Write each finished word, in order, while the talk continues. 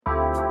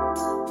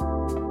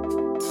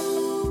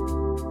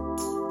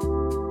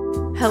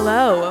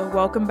Hello,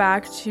 welcome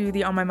back to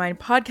the On My Mind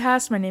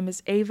podcast. My name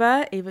is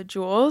Ava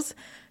Jules.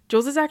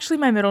 Jules is actually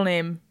my middle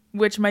name,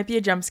 which might be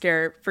a jump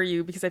scare for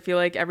you because I feel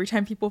like every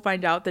time people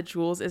find out that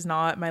Jules is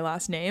not my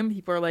last name,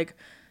 people are like,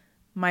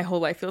 my whole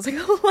life feels like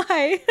a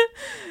lie.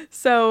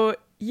 So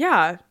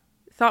yeah,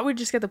 thought we'd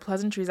just get the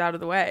pleasantries out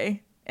of the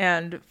way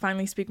and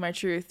finally speak my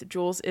truth.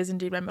 Jules is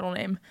indeed my middle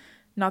name.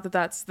 Not that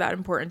that's that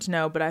important to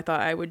know, but I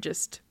thought I would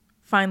just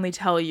finally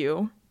tell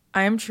you.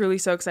 I am truly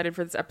so excited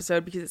for this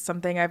episode because it's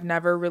something I've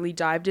never really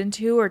dived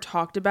into or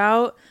talked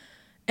about.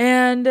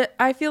 And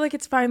I feel like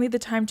it's finally the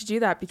time to do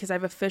that because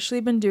I've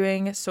officially been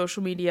doing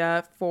social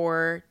media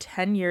for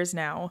 10 years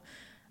now.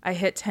 I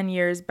hit 10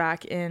 years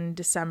back in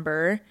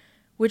December,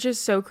 which is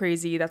so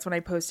crazy. That's when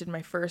I posted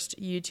my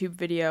first YouTube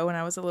video when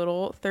I was a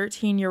little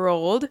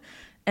 13-year-old.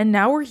 And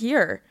now we're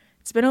here.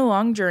 It's been a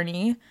long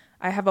journey.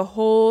 I have a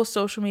whole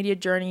social media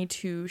journey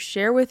to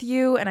share with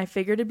you, and I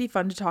figured it'd be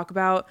fun to talk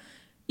about.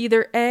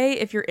 Either A,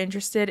 if you're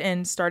interested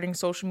in starting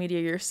social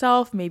media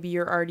yourself, maybe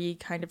you're already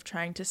kind of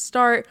trying to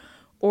start,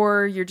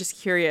 or you're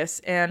just curious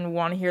and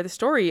want to hear the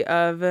story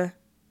of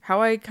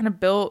how I kind of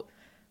built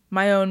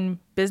my own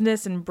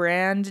business and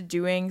brand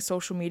doing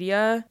social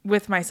media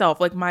with myself.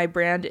 Like, my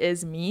brand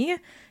is me.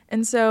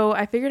 And so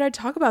I figured I'd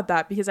talk about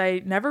that because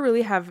I never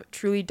really have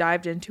truly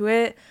dived into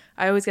it.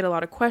 I always get a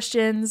lot of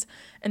questions.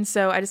 And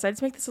so I decided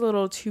to make this a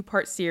little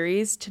 2-part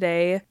series.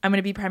 Today, I'm going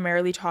to be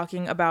primarily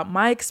talking about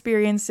my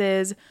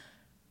experiences,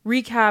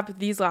 recap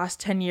these last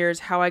 10 years,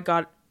 how I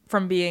got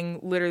from being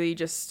literally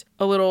just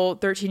a little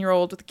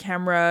 13-year-old with a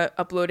camera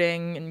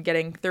uploading and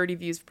getting 30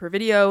 views per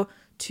video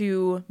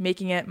to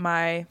making it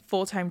my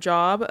full-time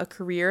job, a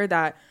career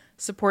that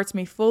supports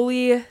me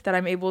fully, that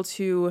I'm able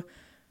to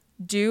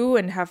do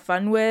and have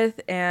fun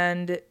with,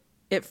 and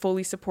it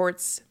fully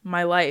supports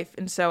my life.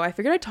 And so I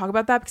figured I'd talk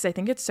about that because I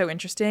think it's so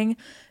interesting,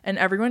 and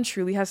everyone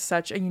truly has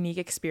such a unique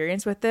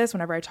experience with this.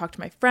 Whenever I talk to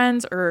my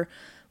friends or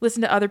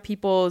listen to other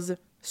people's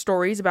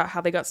stories about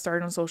how they got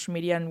started on social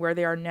media and where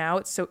they are now,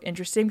 it's so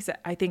interesting because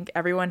I think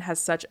everyone has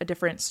such a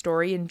different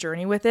story and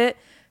journey with it.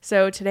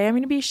 So today I'm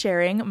going to be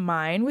sharing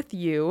mine with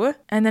you.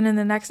 And then in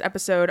the next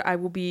episode, I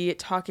will be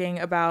talking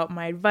about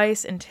my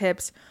advice and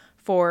tips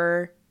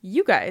for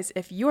you guys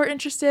if you are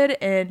interested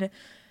in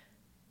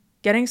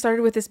getting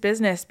started with this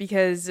business,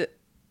 because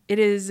it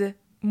is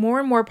more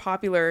and more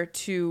popular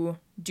to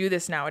do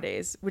this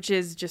nowadays, which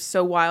is just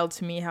so wild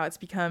to me how it's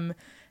become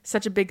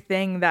such a big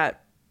thing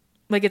that,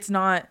 like, it's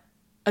not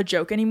a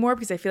joke anymore,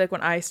 because I feel like when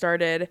I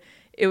started,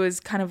 it was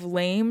kind of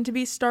lame to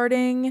be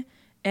starting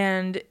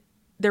and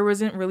there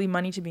wasn't really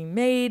money to be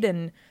made.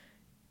 And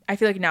I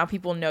feel like now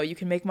people know you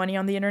can make money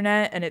on the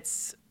internet, and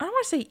it's, I don't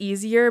want to say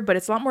easier, but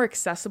it's a lot more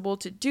accessible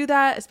to do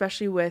that,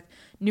 especially with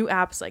new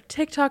apps like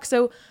TikTok.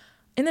 So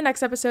in the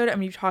next episode, I'm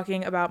going to be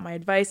talking about my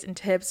advice and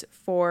tips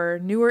for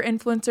newer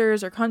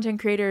influencers or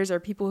content creators or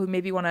people who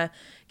maybe want to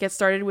get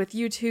started with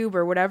YouTube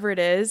or whatever it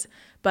is.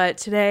 But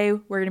today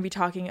we're going to be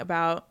talking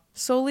about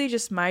solely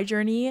just my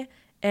journey.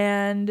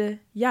 And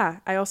yeah,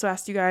 I also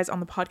asked you guys on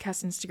the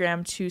podcast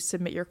Instagram to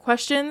submit your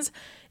questions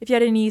if you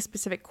had any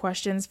specific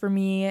questions for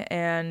me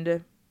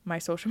and my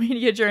social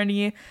media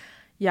journey.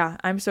 Yeah,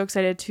 I'm so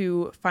excited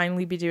to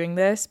finally be doing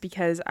this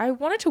because I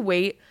wanted to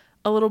wait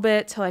a little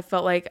bit till I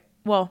felt like,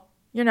 well,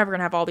 you're never going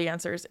to have all the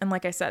answers. And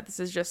like I said, this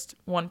is just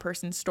one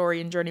person's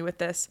story and journey with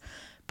this.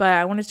 But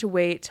I wanted to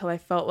wait till I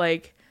felt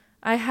like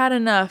I had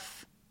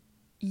enough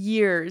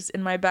years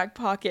in my back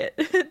pocket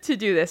to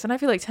do this. And I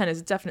feel like 10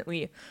 is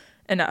definitely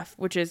enough,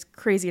 which is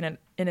crazy in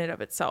and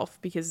of itself,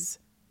 because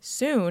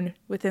soon,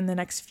 within the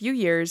next few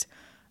years,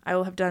 I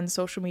will have done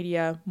social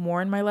media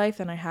more in my life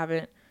than I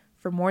haven't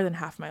for more than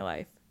half my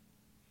life.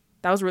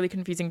 That was really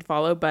confusing to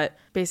follow, but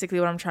basically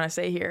what I'm trying to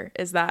say here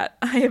is that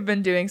I have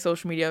been doing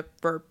social media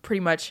for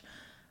pretty much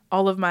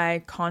all of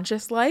my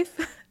conscious life,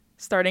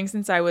 starting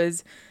since I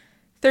was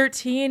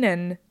 13,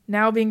 and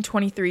now being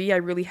 23, I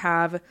really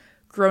have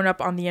grown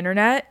up on the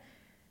internet.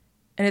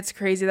 And it's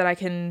crazy that I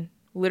can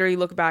literally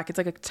look back. It's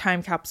like a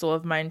time capsule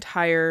of my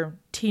entire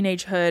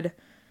teenagehood,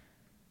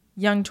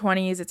 young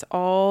 20s. It's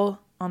all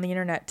on the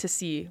internet to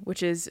see,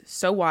 which is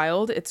so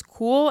wild. It's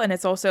cool, and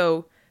it's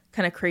also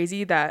kind of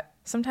crazy that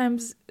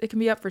sometimes it can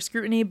be up for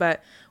scrutiny,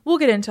 but we'll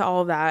get into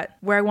all of that.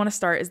 Where I want to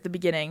start is the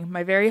beginning,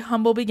 my very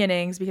humble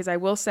beginnings, because I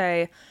will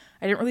say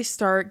I didn't really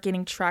start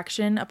gaining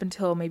traction up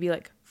until maybe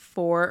like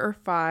 4 or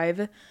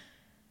 5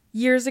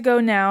 years ago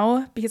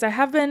now, because I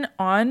have been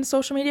on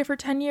social media for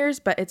 10 years,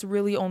 but it's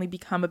really only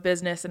become a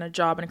business and a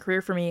job and a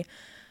career for me.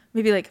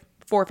 Maybe like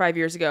 4 or 5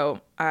 years ago,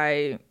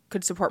 I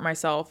could support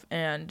myself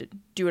and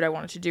do what I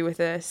wanted to do with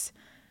this.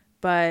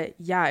 But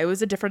yeah, it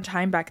was a different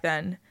time back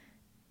then.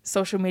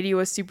 Social media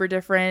was super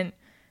different.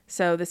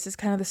 So this is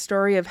kind of the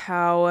story of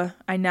how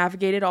I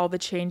navigated all the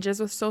changes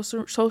with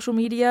social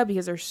media,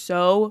 because there's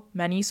so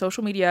many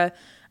social media.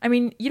 I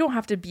mean, you don't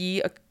have to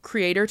be a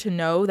creator to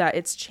know that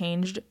it's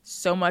changed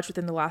so much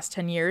within the last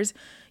 10 years.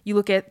 You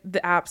look at the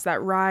apps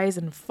that rise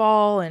and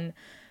fall and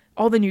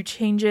all the new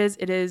changes.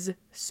 It is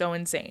so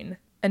insane.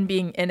 And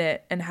being in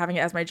it and having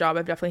it as my job,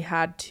 I've definitely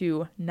had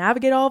to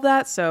navigate all of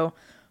that. So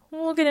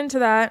we'll get into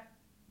that.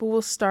 but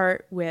we'll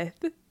start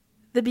with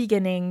the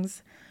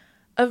beginnings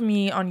of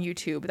me on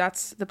YouTube.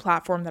 That's the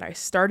platform that I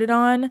started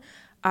on.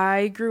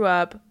 I grew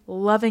up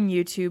loving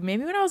YouTube.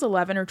 Maybe when I was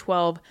 11 or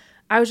 12,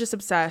 I was just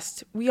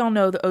obsessed. We all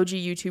know the OG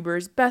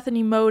YouTubers,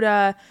 Bethany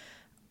Moda,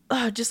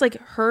 just like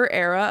her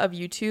era of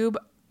YouTube.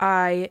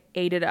 I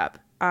ate it up.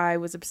 I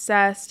was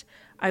obsessed.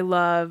 I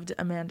loved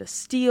Amanda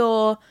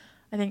Steele.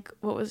 I think,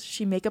 what was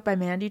she? Makeup by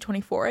Mandy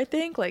 24, I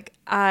think. Like,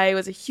 I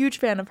was a huge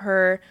fan of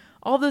her.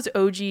 All those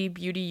OG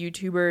beauty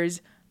YouTubers,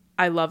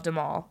 I loved them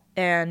all.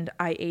 And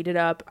I ate it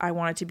up. I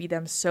wanted to be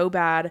them so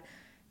bad.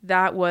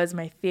 That was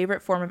my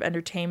favorite form of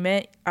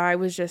entertainment. I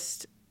was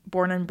just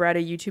born and bred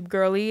a YouTube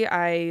girly.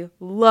 I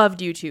loved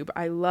YouTube.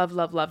 I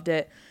loved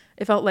it.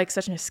 It felt like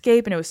such an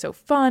escape, and it was so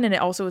fun, and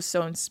it also was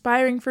so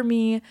inspiring for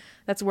me.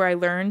 That's where I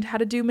learned how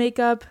to do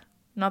makeup.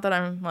 Not that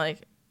I'm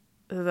like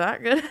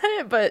that good at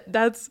it, but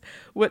that's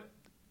what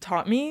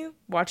taught me,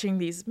 watching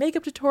these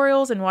makeup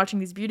tutorials and watching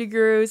these beauty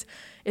gurus.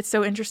 It's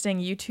so interesting.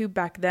 YouTube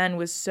back then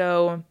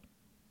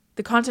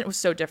the content was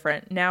so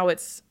different. Now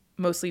it's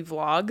mostly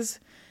vlogs.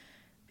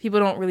 People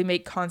don't really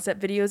make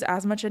concept videos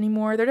as much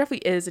anymore. There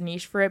definitely is a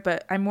niche for it,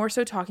 but I'm more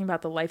so talking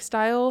about the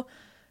lifestyle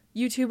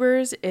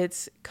YouTubers.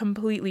 It's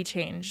completely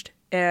changed,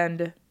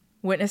 and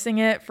witnessing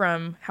it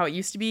from how it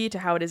used to be to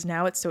how it is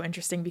now, it's so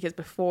interesting because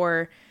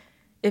before,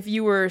 if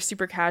you were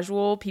super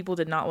casual, people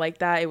did not like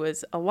that. It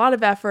was a lot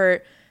of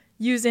effort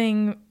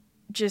using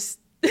just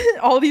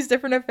all these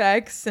different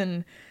effects,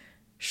 and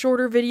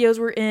shorter videos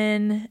were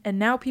in, and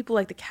now people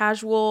like the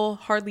casual,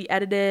 hardly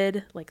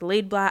edited, like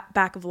laid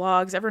back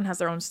vlogs. Everyone has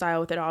their own style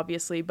with it,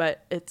 obviously,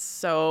 but it's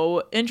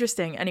so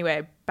interesting.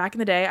 Anyway, back in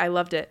the day, I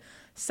loved it.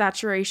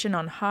 Saturation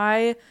on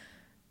high.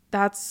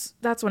 That's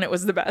when it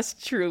was the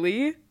best,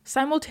 truly.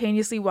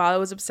 Simultaneously, while I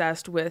was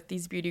obsessed with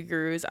these beauty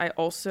gurus, I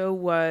also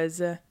was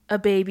a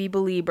baby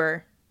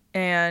believer.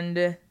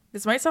 And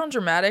this might sound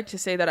dramatic to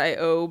say that I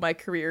owe my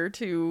career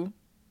to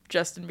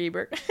Justin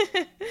Bieber.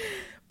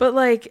 But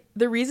like,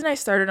 the reason I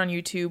started on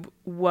YouTube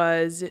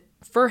was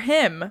for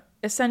him.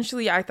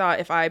 Essentially, I thought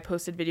if I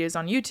posted videos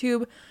on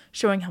YouTube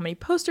showing how many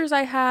posters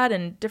I had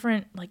and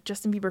different like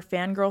Justin Bieber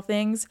fangirl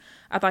things,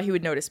 I thought he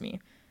would notice me.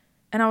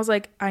 And I was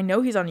like, I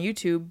know he's on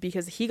YouTube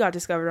because he got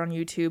discovered on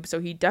YouTube, so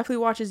he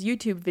definitely watches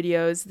YouTube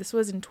videos. This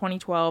was in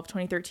 2012,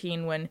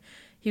 2013 when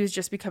he was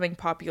just becoming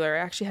popular. I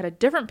actually had a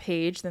different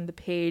page than the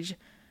page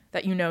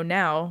that you know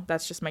now.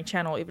 That's just my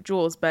channel, Ava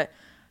Jules, but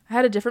I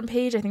had a different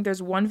page. I think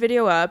there's one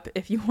video up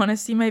if you want to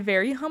see my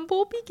very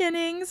humble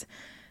beginnings.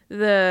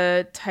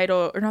 The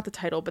title, or not the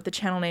title, but the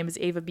channel name is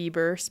Ava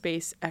Bieber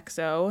space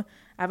XO.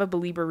 I have a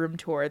Belieber room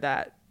tour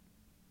that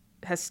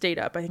has stayed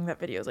up. I think that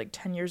video is like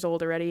 10 years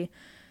old already.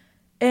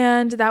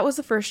 And that was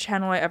the first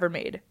channel I ever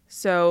made.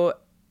 So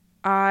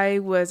I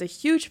was a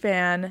huge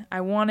fan. I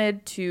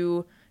wanted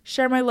to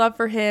share my love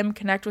for him,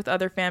 connect with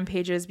other fan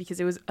pages because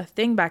it was a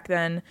thing back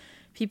then.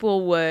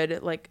 People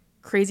would like,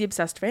 crazy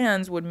obsessed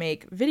fans would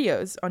make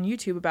videos on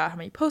YouTube about how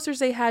many posters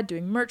they had,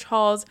 doing merch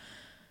hauls,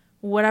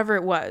 whatever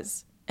it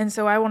was. And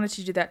so I wanted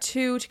to do that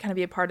too, to kind of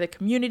be a part of the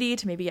community,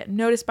 to maybe get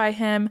noticed by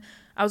him.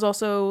 I was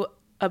also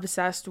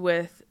obsessed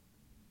with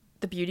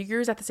the beauty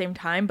gurus at the same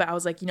time, but I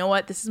was like, you know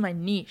what? This is my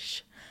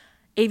niche.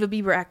 Ava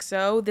Bieber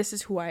XO, this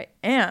is who I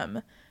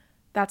am.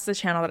 That's the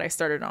channel that I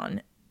started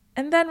on.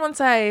 And then once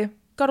I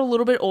got a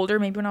little bit older,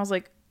 maybe when I was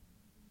like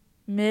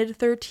mid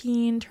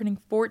 13, turning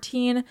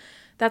 14,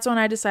 that's when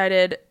I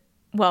decided,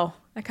 well,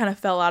 I kind of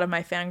fell out of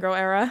my fangirl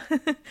era.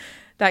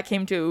 That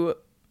came to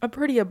a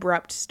pretty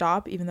abrupt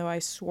stop, even though I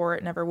swore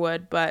it never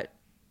would, but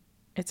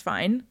it's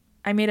fine.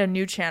 I made a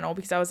new channel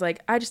because I was like,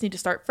 I just need to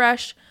start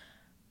fresh.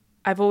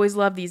 I've always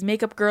loved these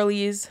makeup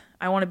girlies.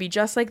 I want to be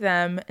just like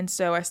them. And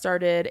so I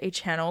started a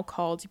channel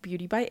called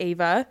Beauty by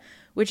Ava,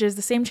 which is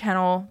the same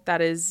channel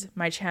that is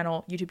my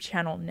channel, YouTube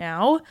channel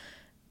now.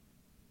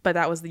 But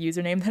that was the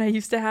username that I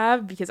used to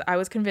have because I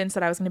was convinced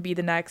that I was going to be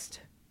the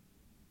next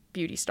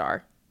beauty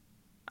star.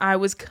 I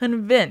was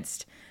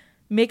convinced.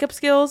 Makeup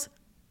skills,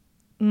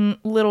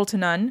 little to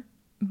none.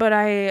 But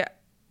I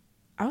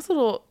was a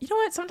little, you know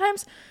what?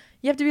 Sometimes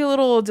you have to be a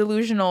little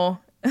delusional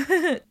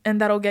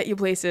and that'll get you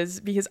places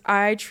because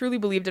I truly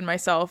believed in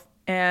myself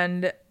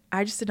and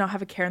I just did not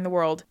have a care in the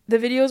world. The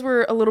videos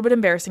were a little bit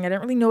embarrassing. I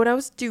didn't really know what I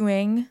was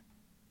doing.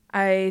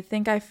 I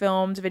think I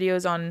filmed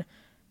videos on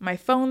my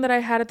phone that I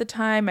had at the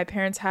time. My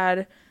parents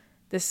had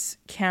this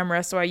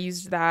camera, so I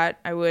used that.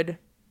 I would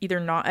either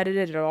not edit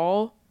it at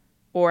all,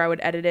 or I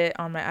would edit it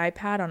on my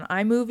iPad on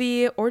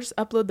iMovie, or just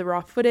upload the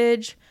raw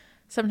footage.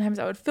 Sometimes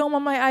I would film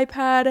on my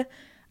iPad.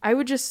 I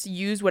would just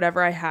use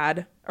whatever I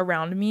had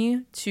around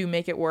me to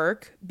make it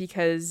work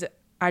because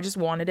I just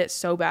wanted it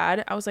so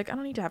bad. I was like, I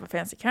don't need to have a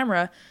fancy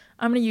camera.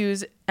 I'm going to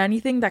use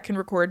anything that can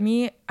record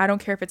me. I don't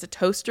care if it's a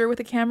toaster with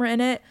a camera in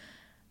it.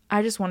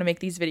 I just want to make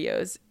these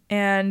videos.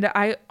 And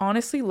I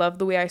honestly love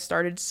the way I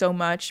started so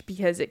much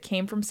because it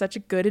came from such a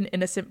good and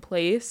innocent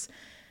place.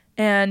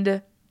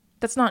 And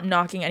that's not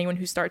knocking anyone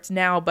who starts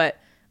now, but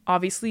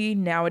obviously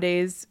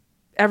nowadays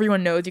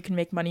everyone knows you can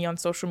make money on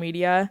social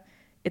media.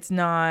 It's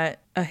not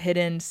a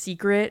hidden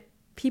secret.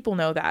 People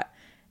know that.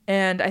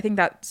 And I think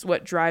that's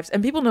what drives,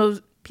 and people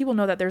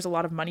know that there's a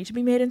lot of money to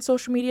be made in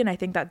social media, and I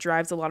think that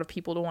drives a lot of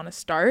people to want to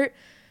start,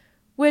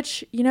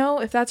 which,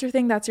 if that's your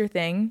thing, that's your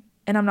thing.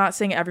 And I'm not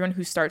saying everyone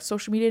who starts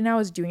social media now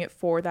is doing it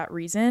for that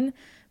reason,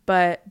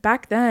 but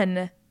back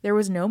then there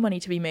was no money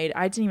to be made.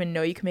 I didn't even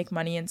know you could make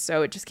money, and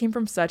so it just came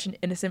from such an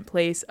innocent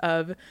place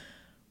of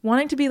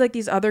wanting to be like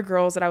these other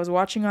girls that I was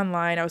watching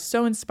online. I was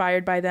so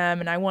inspired by them,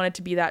 and I wanted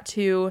to be that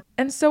too.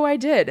 And so I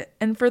did.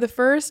 And for the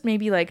first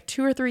maybe like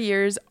 2 or 3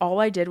 years,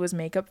 all I did was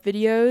makeup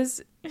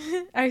videos.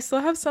 I still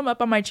have some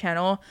up on my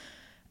channel.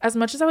 As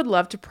much as I would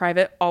love to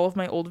private all of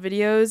my old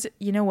videos,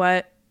 you know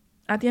what?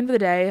 At the end of the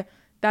day,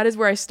 that is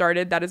where I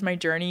started. That is my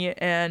journey,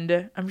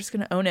 and I'm just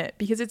going to own it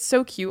because it's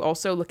so cute.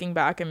 Also, looking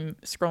back, I'm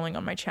scrolling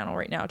on my channel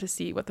right now to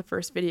see what the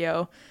first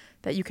video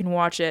that you can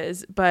watch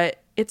is,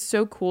 but it's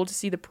so cool to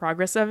see the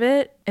progress of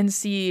it and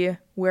see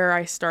where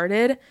I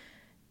started.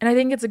 And I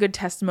think it's a good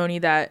testimony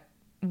that,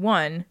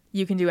 one,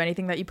 you can do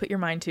anything that you put your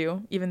mind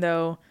to, even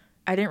though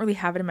I didn't really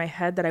have it in my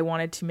head that I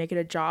wanted to make it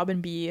a job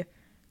and be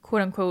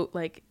quote unquote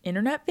like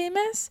internet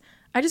famous.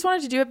 I just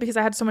wanted to do it because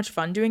I had so much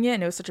fun doing it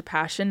and it was such a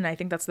passion. And I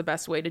think that's the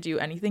best way to do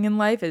anything in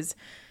life is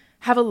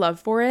have a love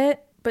for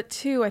it. But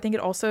two, I think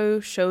it also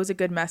shows a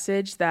good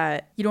message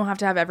that you don't have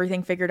to have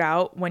everything figured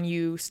out when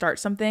you start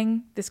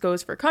something. This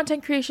goes for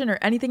content creation or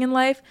anything in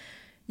life.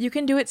 You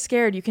can do it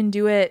scared. You can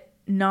do it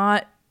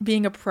not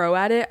being a pro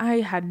at it.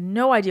 I had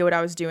no idea what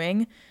I was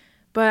doing,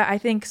 but I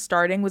think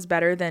starting was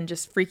better than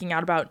just freaking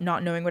out about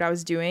not knowing what I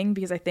was doing,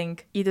 because I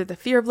think either the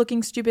fear of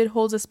looking stupid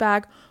holds us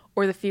back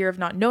or the fear of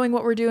not knowing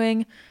what we're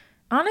doing.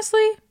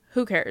 Honestly,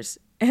 who cares?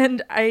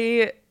 And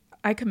I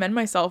commend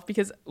myself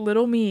because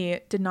little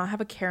me did not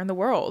have a care in the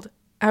world.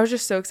 I was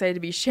just so excited to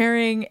be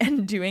sharing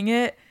and doing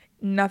it.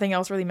 Nothing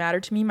else really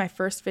mattered to me. My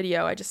first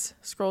video, I just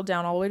scrolled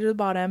down all the way to the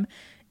bottom,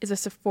 is a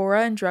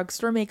Sephora and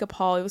drugstore makeup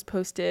haul. It was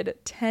posted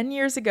 10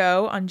 years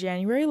ago on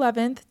January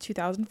 11th,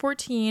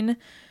 2014.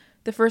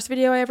 The first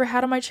video I ever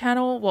had on my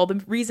channel, well,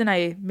 the reason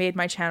I made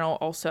my channel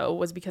also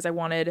was because I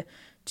wanted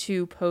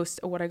to post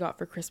a what I got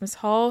for Christmas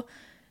haul.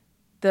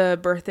 The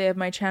birthday of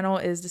my channel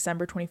is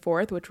December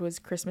 24th, which was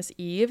Christmas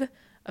Eve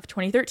of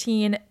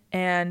 2013.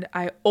 And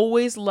I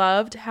always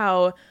loved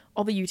how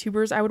all the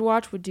YouTubers I would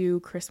watch would do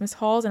Christmas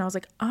hauls. And I was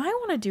like, I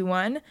want to do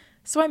one.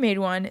 So I made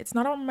one. It's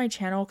not on my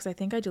channel because I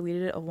think I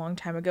deleted it a long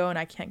time ago and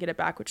I can't get it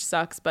back, which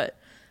sucks. But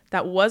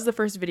that was the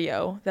first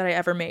video that I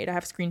ever made. I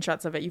have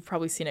screenshots of it. You've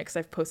probably seen it because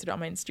I've posted it on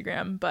my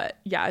Instagram. But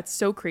yeah, it's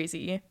so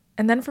crazy.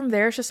 And then from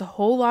there, it's just a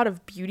whole lot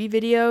of beauty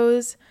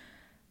videos.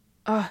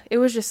 It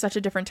was just such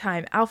a different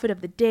time. Outfit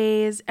of the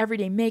days,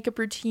 everyday makeup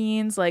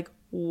routines. Like,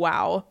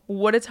 wow,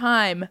 what a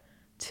time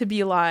to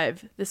be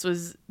alive. This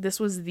was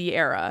the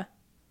era.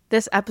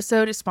 This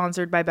episode is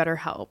sponsored by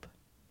BetterHelp.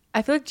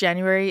 I feel like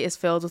January is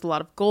filled with a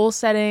lot of goal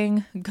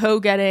setting,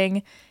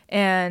 go-getting,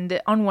 and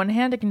on one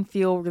hand, it can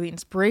feel really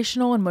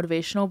inspirational and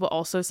motivational, but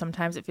also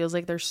sometimes it feels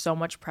like there's so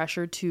much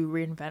pressure to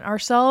reinvent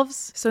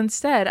ourselves. So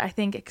instead, I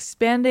think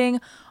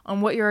expanding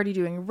on what you're already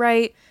doing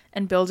right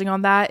and building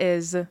on that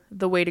is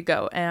the way to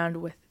go. And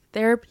with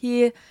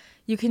therapy,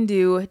 you can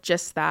do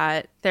just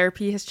that.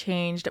 Therapy has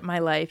changed my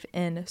life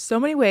in so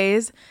many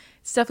ways.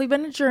 It's definitely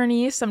been a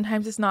journey.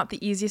 Sometimes it's not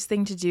the easiest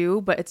thing to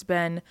do, but it's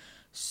been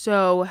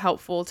so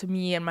helpful to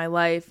me and my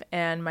life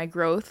and my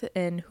growth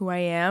in who I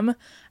am.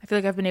 I feel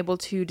like I've been able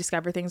to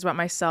discover things about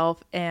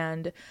myself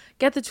and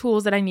get the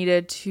tools that I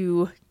needed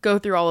to go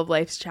through all of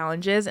life's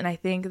challenges. And I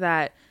think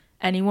that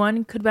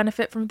anyone could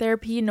benefit from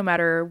therapy. No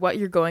matter what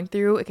you're going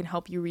through, it can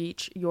help you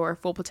reach your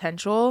full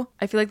potential.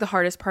 I feel like the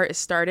hardest part is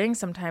starting.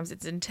 Sometimes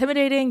it's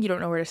intimidating. You don't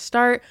know where to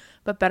start,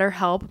 but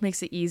BetterHelp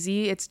makes it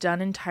easy. It's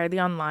done entirely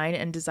online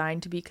and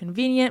designed to be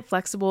convenient,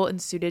 flexible,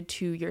 and suited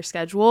to your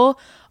schedule.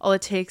 All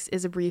it takes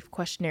is a brief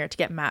questionnaire to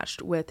get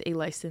matched with a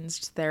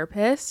licensed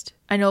therapist.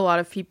 I know a lot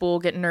of people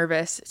get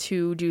nervous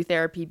to do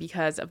therapy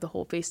because of the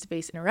whole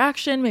face-to-face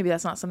interaction. Maybe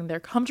that's not something they're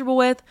comfortable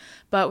with,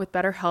 but with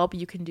BetterHelp,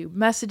 you can do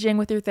messaging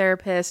with your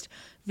therapist,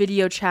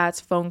 video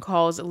chats, phone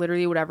calls,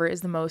 literally whatever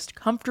is the most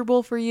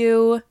comfortable for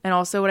you. And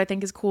also what I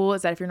think is cool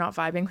is that if you're not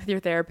vibing with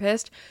your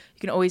therapist, you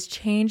can always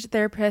change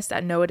therapist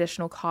at no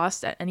additional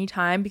cost at any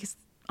time, because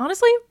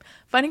honestly,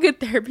 finding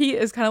good therapy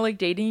is kind of like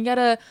dating. You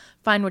gotta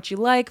find what you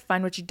like,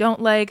 find what you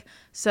don't like.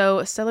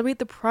 So celebrate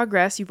the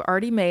progress you've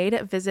already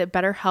made. Visit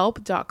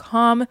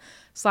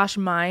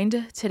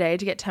betterhelp.com/mind today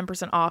to get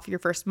 10% off your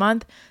first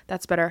month.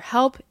 That's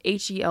BetterHelp,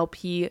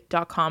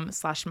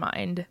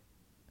 HELP.com/mind.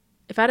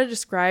 If I had to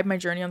describe my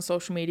journey on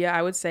social media,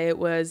 I would say it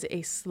was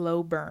a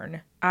slow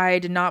burn. I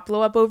did not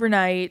blow up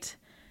overnight.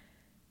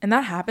 And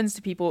that happens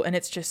to people, and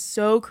it's just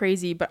so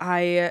crazy, but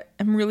I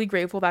am really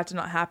grateful that did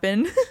not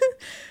happen.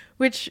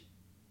 Which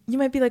you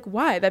might be like,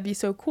 why? That'd be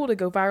so cool to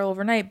go viral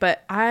overnight.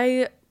 But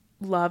I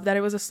love that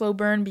it was a slow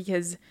burn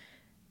because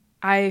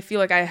I feel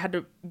like I had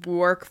to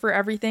work for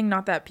everything.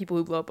 Not that people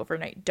who blow up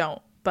overnight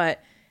don't,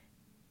 but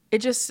it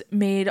just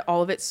made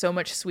all of it so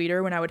much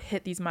sweeter when I would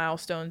hit these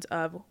milestones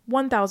of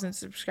 1,000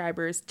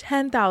 subscribers,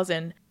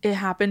 10,000. It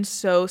happened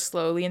so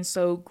slowly and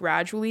so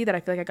gradually that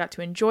I feel like I got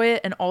to enjoy it.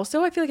 And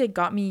also I feel like it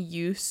got me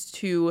used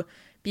to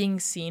being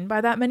seen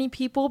by that many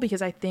people,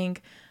 because I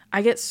think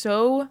I get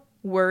so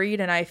worried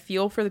and I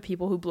feel for the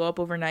people who blow up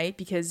overnight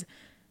because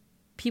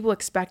people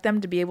expect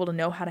them to be able to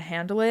know how to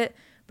handle it,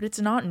 but it's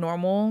not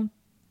normal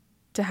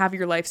to have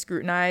your life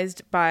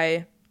scrutinized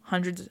by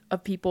hundreds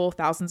of people,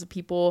 thousands of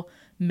people,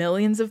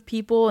 millions of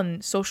people,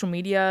 and social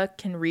media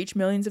can reach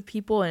millions of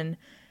people. And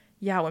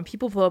yeah, when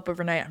people blow up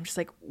overnight, I'm just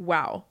like,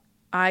 wow,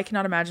 I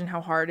cannot imagine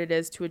how hard it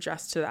is to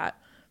adjust to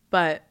that.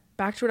 But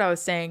back to what I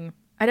was saying,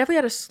 I definitely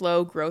had a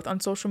slow growth on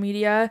social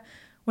media.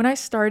 When I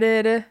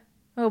started,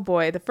 oh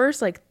boy, the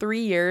first like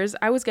 3 years,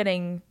 I was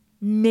getting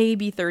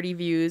maybe 30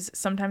 views.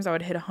 Sometimes I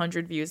would hit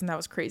 100 views, and that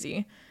was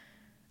crazy.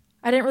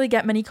 I didn't really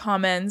get many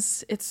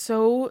comments. It's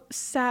so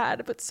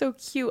sad, but so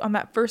cute. On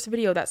that first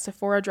video, that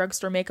Sephora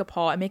drugstore makeup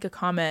haul, I make a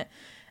comment,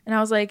 and I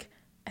was like,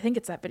 I think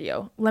it's that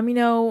video. Let me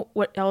know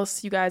what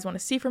else you guys want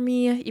to see from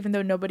me, even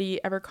though nobody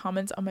ever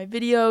comments on my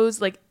videos.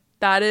 Like,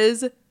 that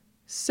is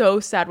so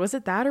sad. Was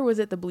it that, or was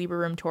it the Belieber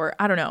Room tour?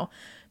 I don't know.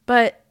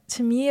 But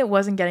to me, it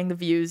wasn't getting the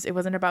views. It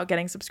wasn't about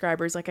getting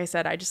subscribers. Like I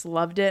said, I just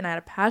loved it and I had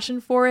a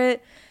passion for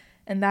it.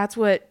 And that's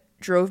what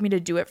drove me to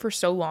do it for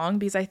so long,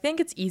 because I think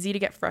it's easy to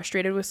get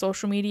frustrated with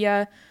social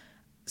media.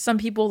 Some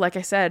people, like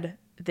I said,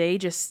 they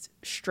just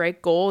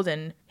strike gold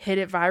and hit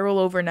it viral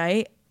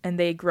overnight and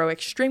they grow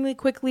extremely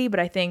quickly. But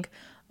I think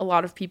a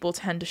lot of people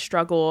tend to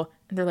struggle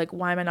and they're like,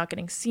 why am I not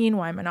getting seen?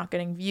 Why am I not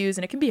getting views?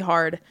 And it can be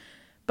hard.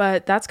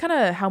 But that's kind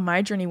of how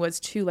my journey was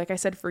too. Like I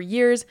said, for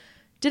years,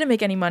 didn't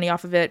make any money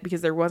off of it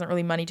because there wasn't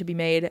really money to be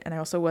made. And I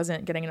also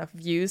wasn't getting enough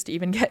views to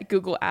even get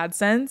Google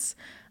AdSense.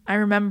 I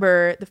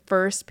remember the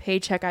first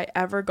paycheck I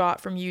ever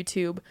got from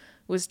YouTube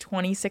was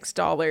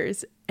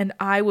 $26. And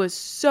I was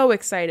so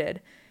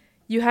excited.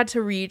 You had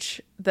to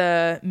reach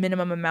the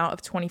minimum amount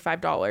of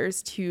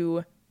 $25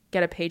 to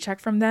get a paycheck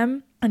from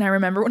them. And I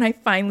remember when I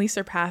finally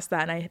surpassed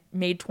that and I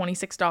made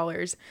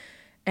 $26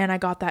 and I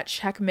got that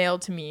check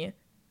mailed to me,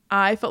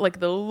 I felt like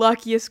the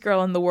luckiest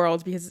girl in the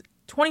world, because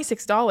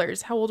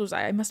 $26, how old was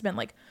I? I must have been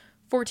like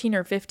 14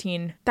 or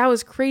 15. That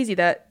was crazy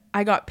that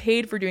I got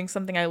paid for doing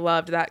something I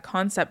loved. That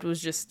concept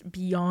was just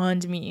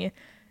beyond me.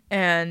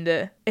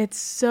 And it's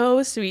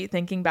so sweet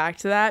thinking back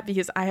to that,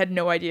 because I had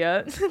no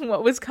idea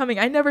what was coming.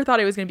 I never thought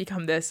I was going to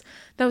become this.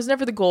 That was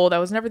never the goal. That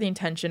was never the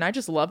intention. I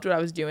just loved what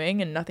I was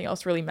doing and nothing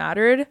else really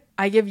mattered.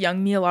 I give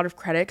young me a lot of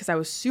credit because I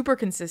was super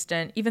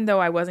consistent, even though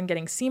I wasn't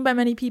getting seen by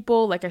many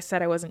people. Like I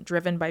said, I wasn't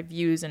driven by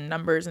views and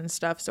numbers and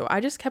stuff. So I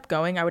just kept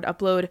going. I would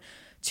upload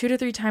 2 to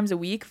 3 times a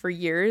week for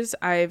years.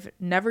 I've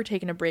never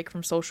taken a break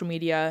from social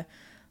media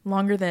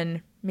longer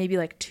than maybe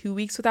like 2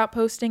 weeks without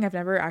posting. I've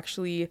never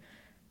actually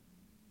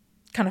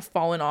kind of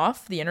fallen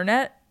off the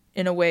internet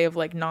in a way of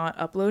like not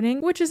uploading,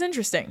 which is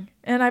interesting.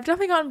 And I've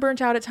definitely gotten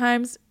burnt out at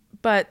times,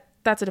 but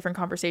that's a different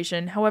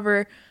conversation.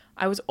 However,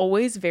 I was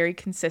always very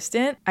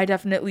consistent. I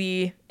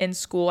definitely, in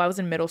school, I was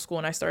in middle school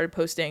and I started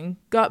posting,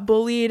 got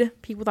bullied.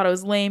 People thought I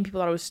was lame.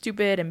 People thought I was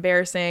stupid,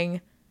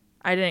 embarrassing.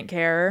 I didn't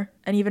care.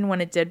 And even when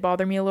it did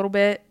bother me a little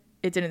bit,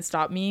 it didn't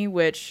stop me,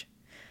 which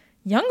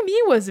young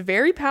me was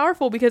very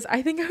powerful, because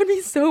I think I would be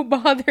so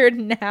bothered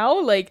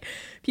now. Like,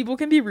 people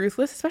can be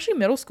ruthless, especially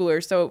middle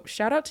schoolers. So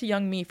shout out to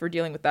young me for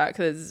dealing with that,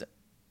 because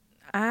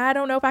I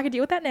don't know if I could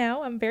deal with that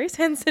now. I'm very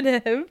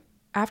sensitive.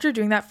 After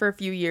doing that for a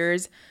few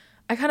years,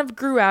 I kind of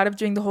grew out of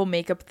doing the whole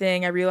makeup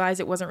thing. I realized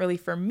it wasn't really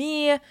for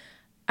me.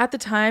 At the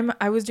time,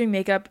 I was doing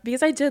makeup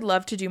because I did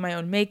love to do my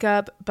own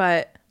makeup,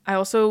 but I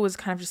also was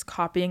kind of just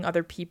copying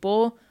other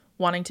people,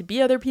 wanting to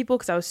be other people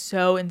because I was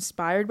so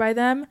inspired by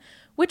them,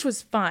 which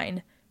was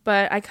fine.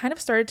 But I kind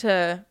of started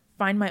to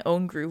find my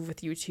own groove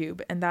with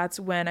YouTube, and that's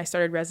when I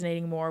started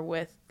resonating more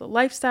with the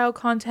lifestyle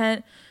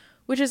content,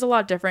 which is a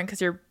lot different because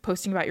you're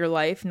posting about your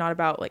life, not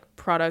about like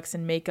products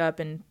and makeup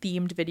and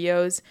themed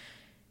videos.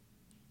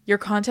 Your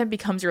content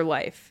becomes your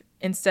life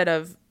instead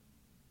of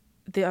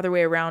the other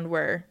way around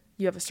where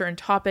you have a certain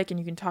topic and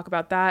you can talk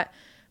about that.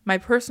 My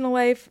personal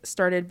life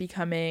started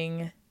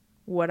becoming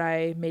what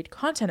I made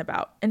content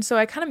about. And so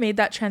I kind of made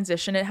that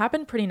transition. It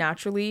happened pretty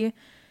naturally.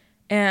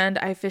 And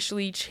I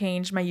officially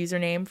changed my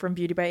username from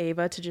Beauty by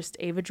Ava to just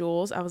Ava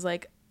Jules. I was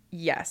like,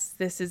 yes,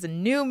 this is a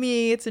new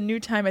me. It's a new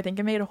time. I think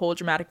I made a whole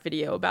dramatic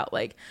video about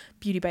like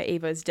Beauty by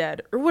Ava is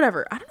dead or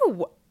whatever. I don't know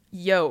what.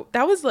 Yo,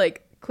 that was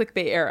like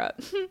clickbait era.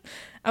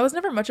 I was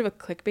never much of a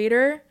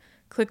clickbaiter.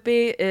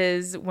 Clickbait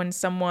is when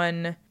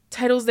someone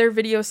titles their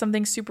video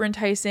something super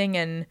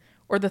enticing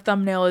or the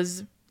thumbnail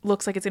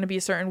looks like it's going to be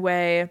a certain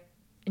way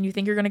and you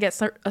think you're going to get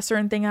a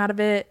certain thing out of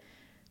it,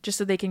 just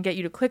so they can get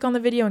you to click on the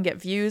video and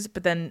get views,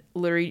 but then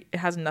literally it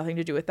has nothing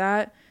to do with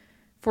that.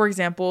 For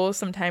example,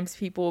 sometimes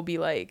people will be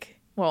like,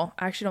 well,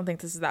 I actually don't think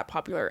this is that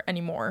popular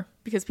anymore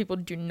because people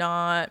do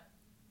not,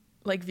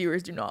 like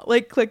viewers do not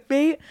like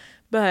clickbait.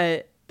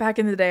 But back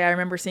in the day, I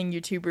remember seeing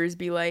YouTubers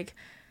be like,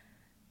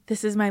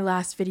 this is my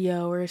last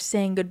video, or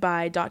saying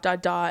goodbye, ...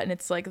 And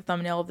it's like a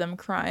thumbnail of them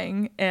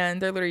crying.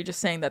 And they're literally just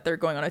saying that they're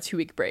going on a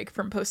 2-week break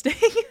from posting.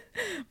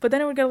 But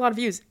then it would get a lot of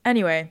views.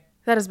 Anyway,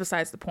 that is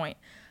besides the point.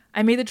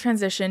 I made the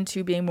transition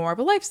to being more of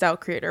a lifestyle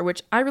creator,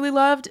 which I really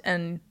loved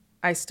and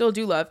I still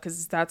do love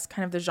because that's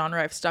kind of the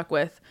genre I've stuck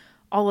with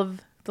all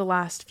of the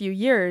last few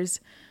years.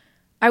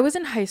 I was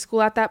in high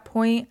school at that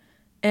point,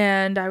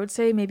 and I would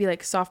say maybe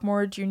like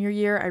sophomore, junior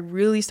year, I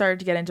really started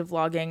to get into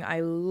vlogging.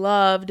 I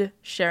loved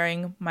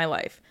sharing my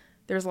life.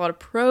 There's a lot of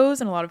pros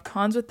and a lot of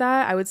cons with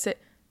that. I would say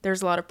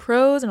there's a lot of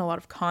pros and a lot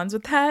of cons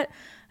with that.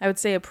 I would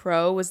say a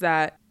pro was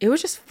that it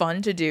was just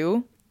fun to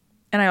do.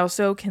 And I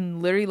also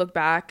can literally look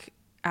back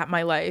at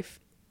my life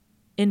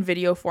in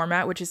video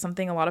format, which is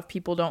something a lot of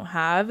people don't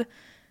have.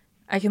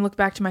 I can look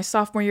back to my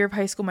sophomore year of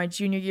high school, my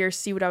junior year,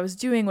 see what I was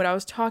doing, what I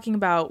was talking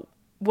about,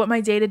 what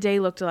my day-to-day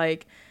looked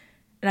like.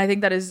 And I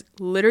think that is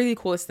literally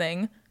the coolest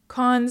thing.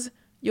 Cons,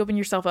 you open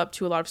yourself up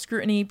to a lot of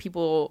scrutiny,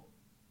 people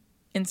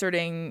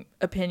inserting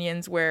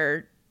opinions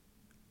where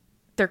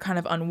they're kind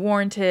of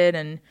unwarranted,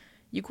 and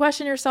you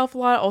question yourself a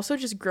lot. Also,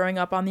 just growing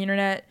up on the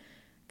internet,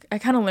 I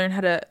kind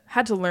of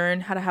had to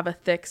learn how to have a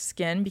thick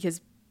skin,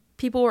 because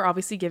people were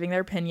obviously giving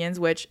their opinions,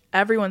 which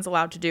everyone's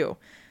allowed to do.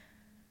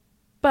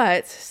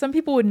 But some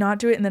people would not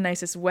do it in the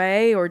nicest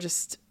way, or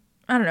just,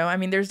 I don't know. I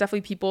mean, there's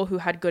definitely people who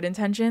had good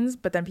intentions,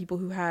 but then people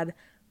who had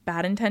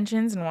bad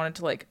intentions and wanted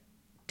to like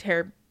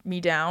tear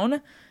me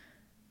down,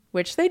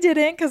 which they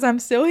didn't, because I'm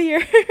still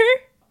here.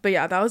 But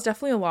yeah, that was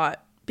definitely a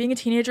lot. Being a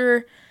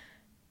teenager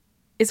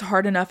is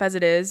hard enough as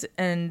it is,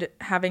 and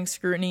having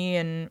scrutiny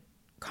and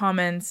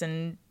comments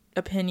and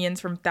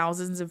opinions from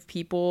thousands of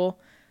people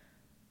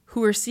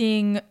who are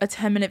seeing a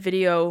 10-minute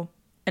video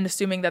and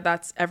assuming that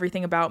that's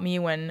everything about me,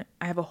 when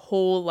I have a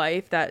whole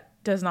life that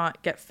does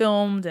not get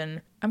filmed.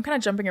 And I'm kind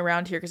of jumping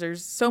around here because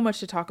there's so much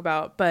to talk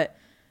about, but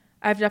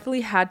I've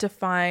definitely had to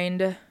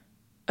find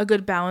a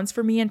good balance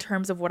for me in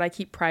terms of what I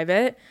keep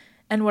private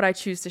and what I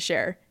choose to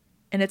share.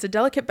 And it's a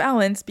delicate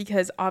balance,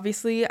 because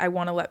obviously I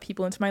want to let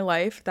people into my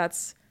life.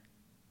 That's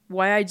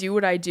why I do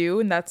what I do,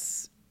 and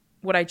that's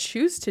what I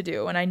choose to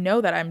do. And I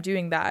know that I'm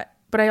doing that.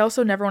 But I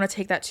also never want to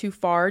take that too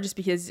far, just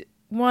because,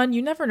 one,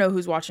 you never know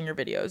who's watching your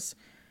videos.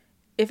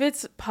 If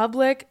it's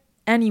public,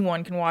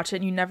 anyone can watch it,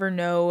 and you never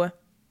know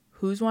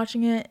who's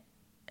watching it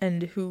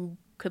and who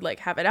could like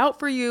have it out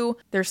for you.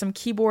 There's some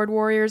keyboard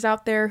warriors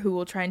out there who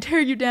will try and tear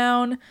you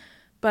down,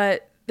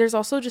 but there's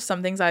also just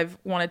some things I've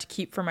wanted to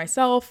keep for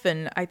myself,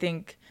 and I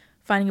think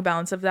finding a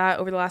balance of that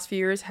over the last few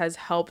years has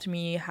helped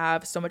me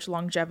have so much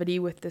longevity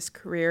with this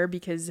career,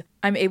 because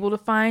I'm able to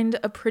find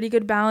a pretty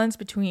good balance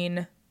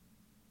between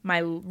my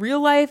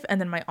real life and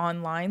then my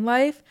online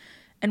life.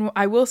 And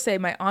I will say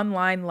my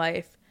online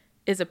life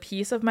is a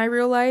piece of my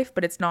real life,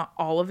 but it's not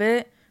all of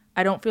it.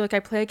 I don't feel like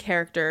I play a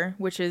character,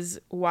 which is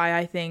why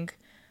I think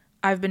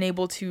I've been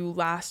able to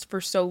last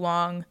for so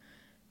long,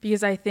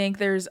 because I think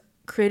there's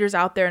creators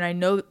out there, and I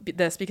know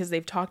this because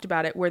they've talked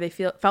about it, where they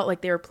felt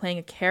like they were playing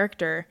a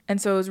character. And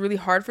so it was really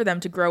hard for them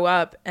to grow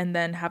up and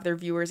then have their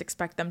viewers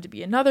expect them to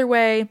be another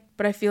way.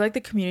 But I feel like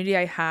the community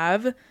I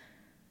have,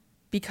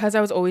 because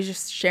I was always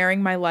just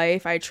sharing my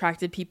life, I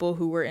attracted people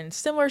who were in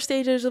similar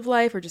stages of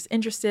life or just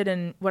interested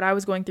in what I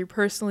was going through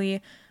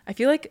personally. I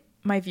feel like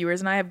my viewers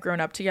and I have grown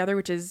up together,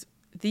 which is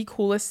the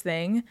coolest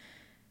thing.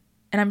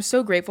 And I'm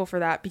so grateful for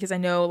that, because I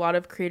know a lot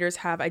of creators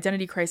have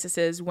identity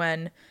crises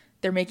when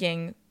they're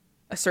making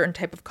a certain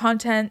type of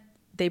content.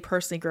 They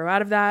personally grow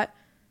out of that.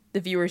 The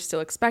viewers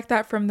still expect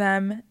that from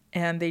them,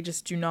 and they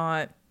just do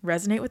not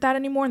resonate with that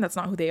anymore, and that's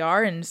not who they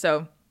are. And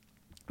so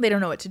they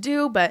don't know what to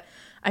do. But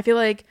I feel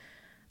like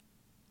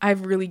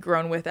I've really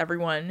grown with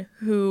everyone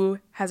who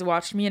has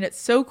watched me, and it's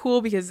so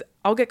cool because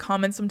I'll get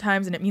comments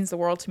sometimes, and it means the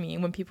world to me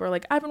when people are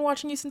like, I've been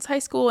watching you since high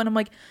school. And I'm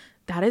like,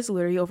 that is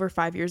literally over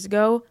 5 years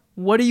ago.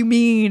 What do you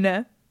mean?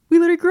 We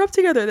literally grew up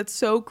together. That's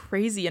so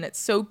crazy, and it's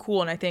so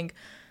cool. And I think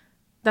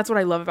that's what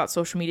I love about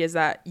social media, is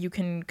that you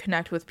can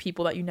connect with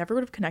people that you never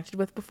would have connected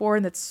with before,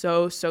 and that's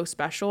so, so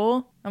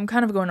special. I'm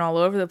kind of going all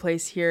over the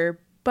place here,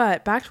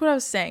 but back to what I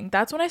was saying.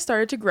 That's when I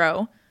started to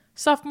grow.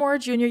 Sophomore,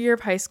 junior year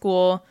of high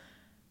school,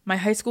 my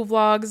high school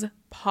vlogs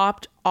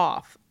popped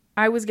off.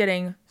 I was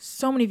getting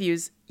so many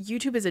views.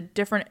 YouTube is it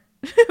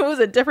was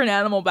a different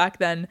animal back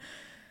then.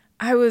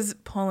 I was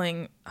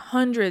pulling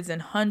hundreds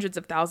and hundreds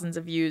of thousands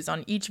of views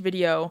on each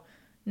video,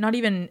 not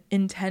even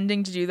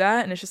intending to do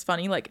that. And it's just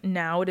funny, like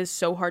now it is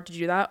so hard to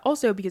do that.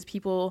 Also because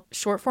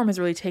short form has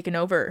really taken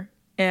over,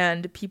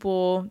 and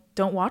people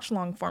don't watch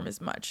long form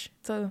as much.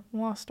 It's a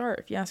lost art,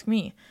 if you ask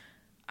me.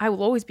 I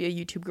will always be a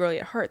YouTube girly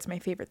at heart. It's my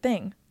favorite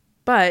thing.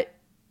 But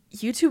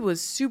YouTube was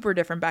super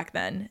different back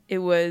then. It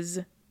was,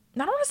 I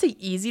don't want to say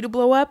easy to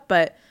blow up,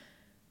 but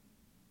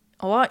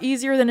a lot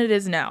easier than it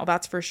is now,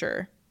 that's for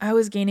sure. I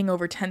was gaining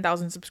over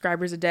 10,000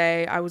 subscribers a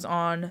day. I was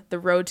on the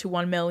road to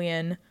 1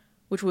 million,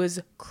 which was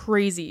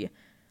crazy.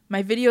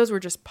 My videos were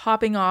just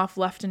popping off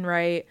left and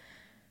right.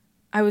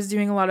 I was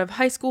doing a lot of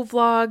high school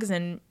vlogs,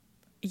 and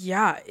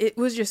yeah, it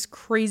was just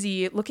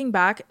crazy. Looking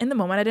back, in the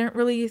moment, I didn't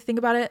really think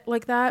about it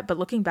like that, but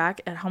looking back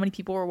at how many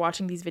people were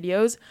watching these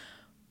videos,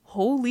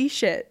 holy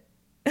shit.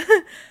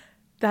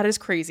 That is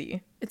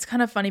crazy. It's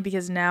kind of funny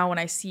because now when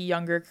I see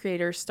younger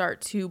creators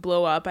start to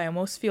blow up, I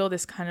almost feel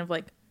this kind of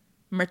like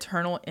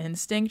maternal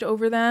instinct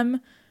over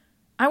them.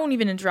 I won't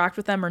even interact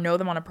with them or know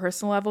them on a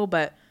personal level,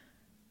 but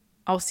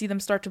I'll see them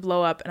start to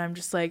blow up, and I'm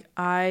just like,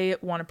 I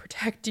want to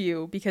protect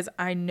you, because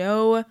I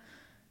know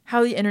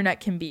how the internet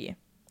can be.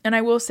 And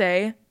I will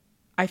say,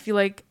 I feel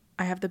like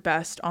I have the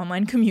best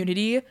online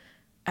community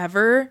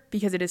ever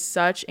because it is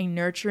such a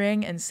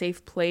nurturing and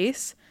safe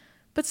place.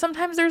 But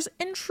sometimes there's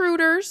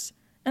intruders.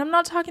 And I'm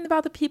not talking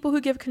about the people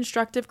who give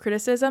constructive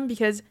criticism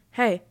because,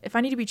 hey, if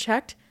I need to be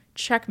checked,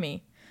 check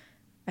me.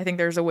 I think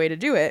there's a way to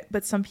do it.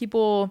 But some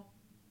people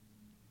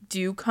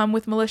do come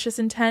with malicious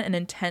intent and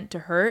intent to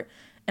hurt.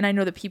 And I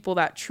know that people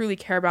that truly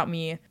care about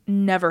me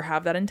never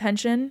have that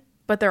intention.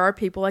 But there are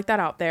people like that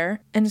out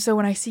there. And so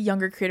when I see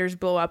younger creators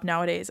blow up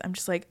nowadays, I'm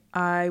just like,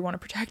 I want to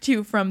protect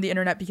you from the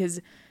internet because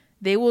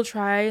they will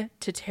try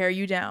to tear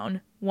you down.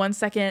 1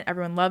 second,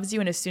 everyone loves you.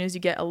 And as soon as you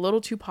get a little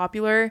too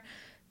popular,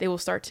 they will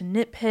start to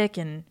nitpick.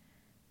 And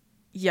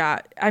yeah,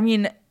 I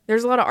mean,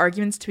 there's a lot of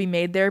arguments to be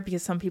made there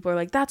because some people are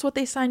like, that's what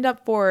they signed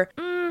up for.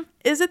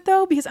 Is it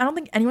though? Because I don't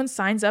think anyone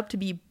signs up to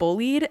be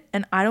bullied.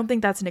 And I don't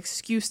think that's an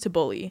excuse to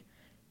bully.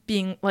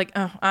 Being like,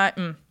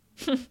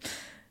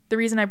 The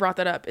reason I brought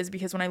that up is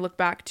because when I look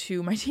back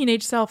to my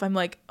teenage self, I'm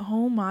like,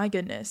 oh my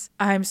goodness.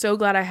 I'm so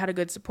glad I had a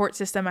good support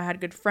system. I had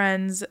good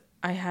friends.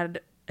 I had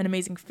an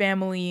amazing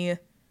family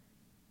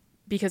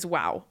because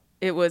wow,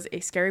 it was a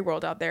scary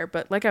world out there.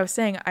 But like I was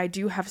saying, I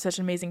do have such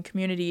an amazing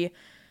community.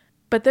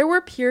 But there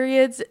were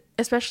periods,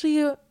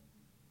 especially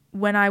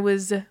when I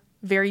was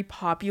very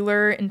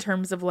popular in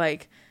terms of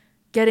like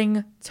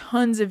getting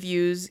tons of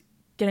views,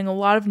 getting a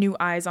lot of new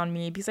eyes on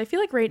me, because I feel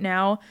like right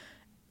now,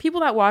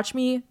 people that watch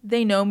me,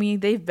 they know me,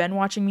 they've been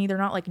watching me. They're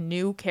not like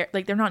new,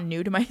 they're not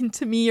new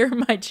to me or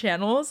my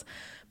channels.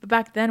 But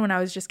back then when I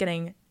was just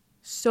getting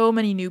so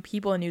many new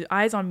people and new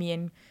eyes on me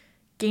and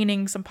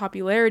gaining some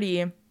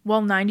popularity,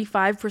 while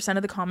 95%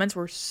 of the comments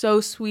were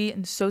so sweet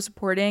and so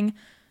supporting,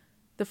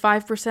 the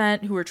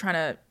 5% who were trying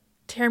to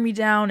tear me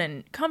down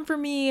and come for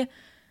me,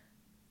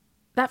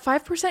 that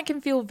 5%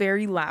 can feel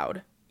very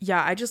loud.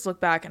 Yeah, I just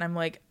look back and I'm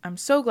like, I'm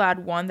so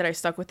glad, one, that I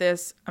stuck with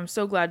this. I'm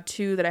so glad,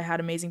 two, that I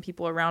had amazing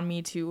people around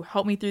me to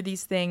help me through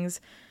these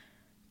things.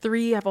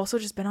 3, I've also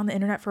just been on the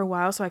internet for a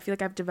while, so I feel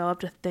like I've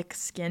developed a thick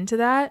skin to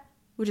that,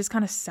 which is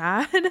kind of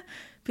sad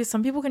because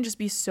some people can just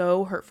be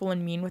so hurtful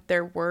and mean with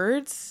their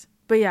words.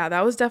 But yeah,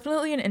 that was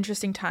definitely an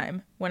interesting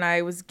time when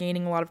I was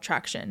gaining a lot of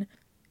traction.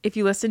 If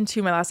you listened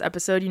to my last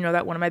episode, you know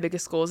that one of my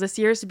biggest goals this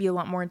year is to be a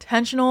lot more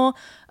intentional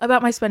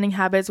about my spending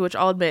habits, which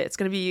I'll admit it's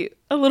going to be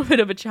a little bit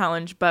of a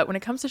challenge. But when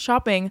it comes to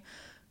shopping,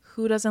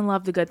 who doesn't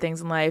love the good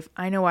things in life?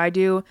 I know I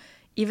do.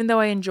 Even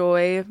though I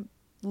enjoy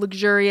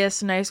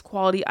luxurious, nice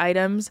quality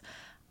items,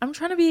 I'm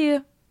trying to be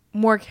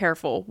more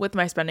careful with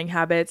my spending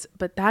habits.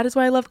 But that is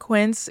why I love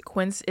Quince.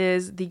 Quince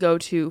is the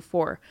go-to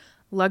for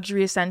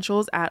luxury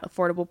essentials at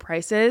affordable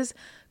prices.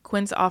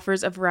 Quince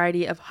offers a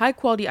variety of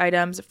high-quality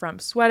items from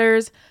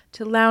sweaters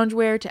to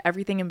loungewear to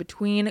everything in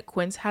between.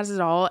 Quince has it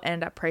all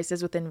and at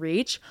prices within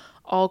reach.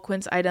 All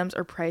Quince items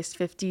are priced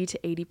 50 to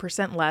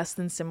 80% less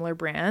than similar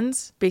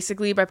brands.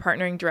 Basically, by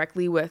partnering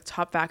directly with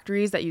top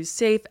factories that use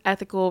safe,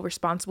 ethical,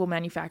 responsible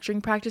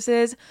manufacturing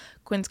practices,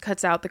 Quince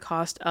cuts out the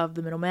cost of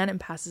the middleman and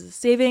passes the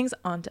savings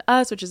on to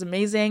us, which is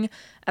amazing.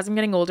 As I'm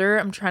getting older,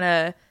 I'm trying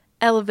to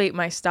elevate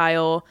my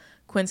style.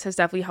 Quince has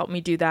definitely helped me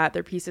do that.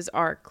 Their pieces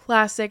are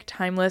classic,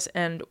 timeless,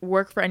 and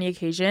work for any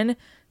occasion.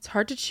 It's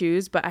hard to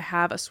choose, but I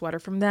have a sweater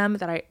from them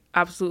that I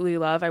absolutely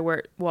love. I'd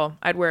wear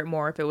it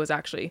more if it was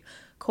actually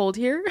cold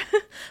here,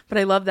 but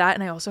I love that.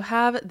 And I also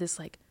have this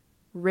like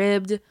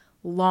ribbed,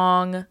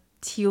 long,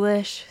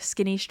 tealish,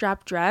 skinny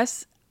strap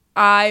dress.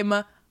 I'm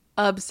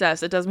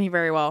obsessed. It does me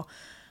very well.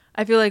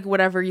 I feel like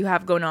whatever you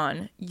have going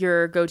on,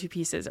 your go-to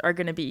pieces are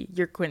going to be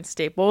your Quince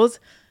staples.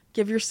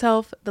 Give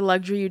yourself the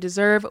luxury you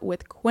deserve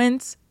with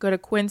Quince. Go to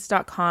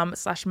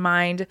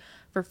quince.com/mind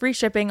for free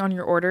shipping on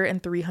your order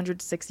and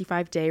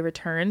 365-day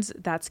returns.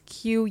 That's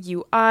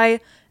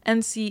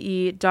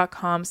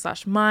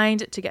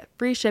QUINCE.com/mind to get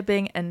free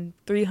shipping and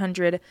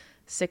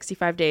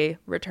 365-day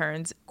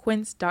returns.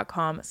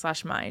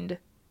 Quince.com/mind.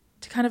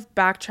 To kind of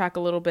backtrack a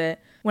little bit,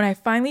 when I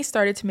finally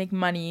started to make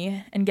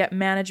money and get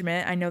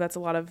management, I know that's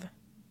a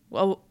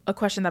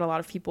question that a lot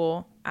of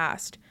people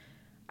asked.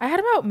 I had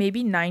about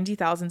maybe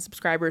 90,000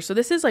 subscribers. So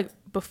this is like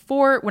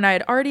before, when I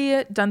had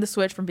already done the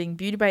switch from being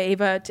Beauty by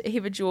Ava to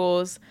Ava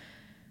Jules.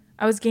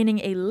 I was gaining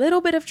a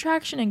little bit of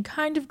traction and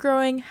kind of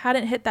growing.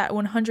 Hadn't hit that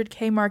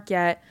 100K mark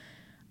yet.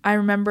 I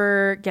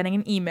remember getting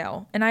an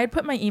email. And I had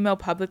put my email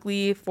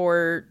publicly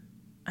for,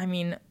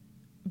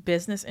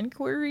 business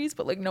inquiries,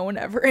 but like no one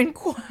ever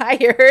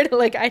inquired.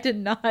 Like I did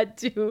not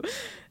do.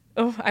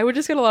 I would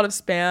just get a lot of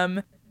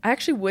spam. I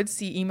actually would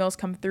see emails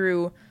come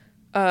through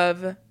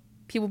of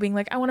people being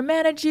like, I want to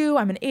manage you,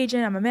 I'm an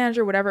agent, I'm a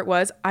manager, whatever it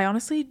was. I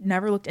honestly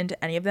never looked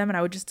into any of them and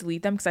I would just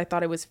delete them because I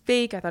thought it was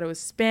fake. I thought it was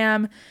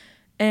spam.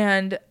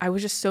 And I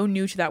was just so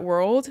new to that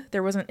world.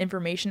 There wasn't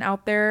information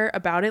out there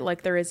about it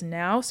like there is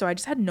now. So I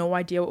just had no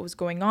idea what was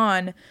going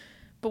on.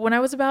 But when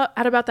I was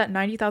at about that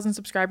 90,000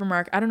 subscriber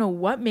mark, I don't know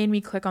what made me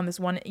click on this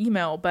one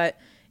email, but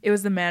it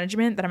was the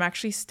management that I'm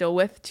actually still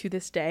with to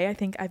this day. I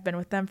think I've been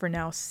with them for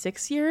now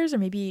 6 years or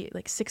maybe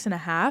like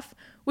 6.5,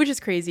 which is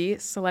crazy.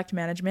 Select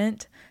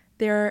Management.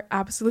 They're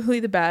absolutely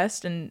the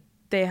best and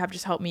they have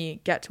just helped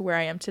me get to where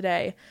I am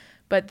today.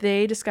 but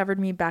they discovered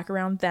me back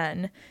around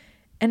then.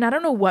 And I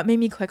don't know what made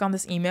me click on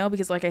this email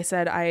because, like I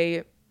said,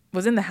 I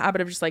was in the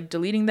habit of just like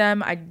deleting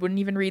them. I wouldn't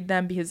even read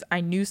them because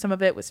I knew some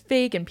of it was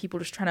fake and people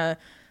just trying to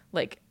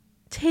like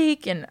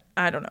take, and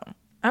I don't know.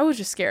 I was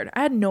just scared.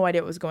 I had no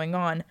idea what was going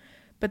on.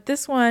 But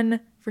this one,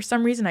 for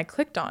some reason, I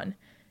clicked on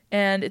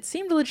and it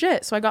seemed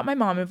legit. So I got my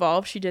mom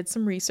involved. She did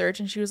some research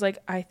and she was like,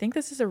 I think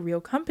this is a real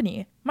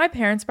company. My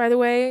parents, by the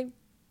way,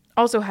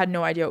 also had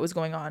no idea what was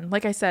going on.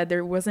 Like I said,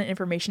 there wasn't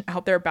information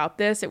out there about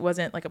this. It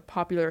wasn't like a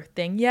popular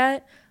thing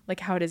yet, like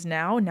how it is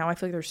now. Now I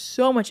feel like there's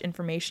so much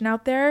information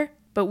out there,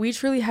 but we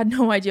truly had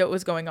no idea what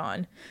was going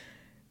on.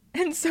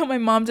 And so my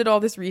mom did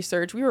all this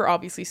research. We were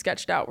obviously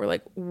sketched out. We're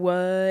like,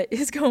 what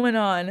is going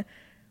on?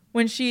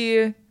 When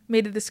she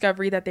made the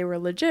discovery that they were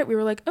legit, we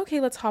were like, okay,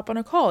 let's hop on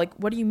a call. Like,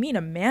 what do you mean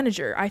a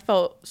manager? I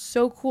felt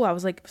so cool. I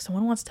was like,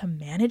 someone wants to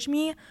manage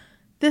me?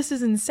 This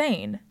is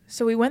insane.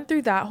 So we went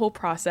through that whole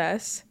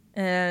process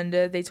and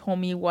they told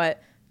me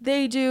what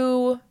they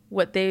do,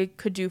 what they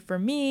could do for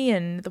me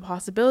and the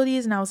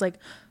possibilities. And I was like,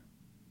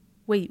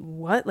 wait,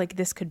 what? Like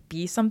this could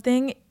be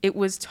something? It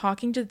was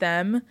talking to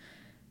them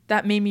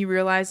that made me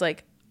realize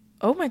like,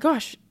 oh my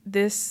gosh,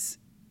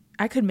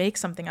 I could make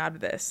something out of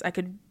this. I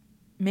could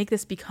make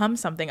this become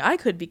something. I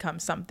could become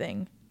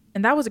something.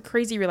 And that was a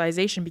crazy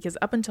realization because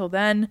up until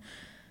then,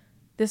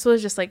 this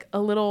was just like a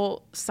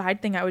little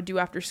side thing I would do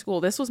after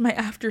school. This was my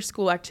after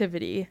school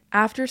activity.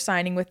 After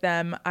signing with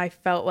them, I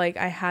felt like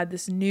I had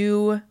this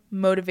new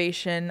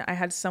motivation. I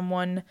had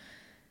someone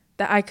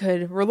that I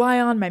could rely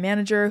on, my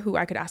manager, who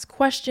I could ask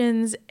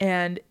questions,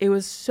 and it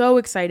was so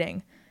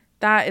exciting.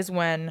 That is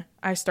when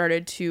I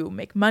started to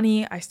make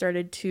money. I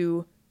started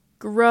to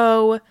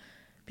grow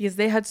because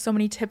they had so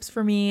many tips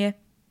for me.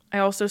 I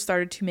also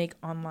started to make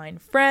online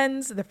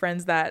friends, the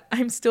friends that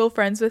I'm still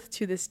friends with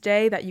to this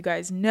day that you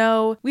guys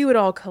know. We would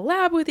all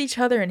collab with each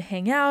other and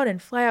hang out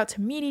and fly out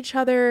to meet each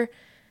other.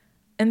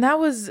 And that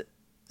was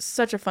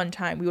such a fun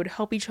time. We would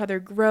help each other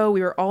grow.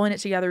 We were all in it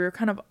together. We were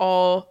kind of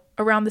all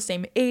around the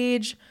same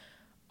age,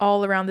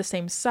 all around the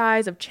same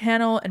size of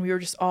channel, and we were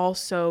just all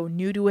so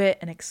new to it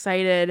and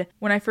excited.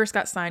 When I first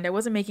got signed, I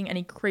wasn't making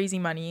any crazy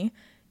money.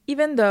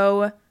 Even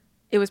though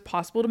it was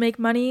possible to make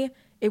money,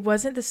 it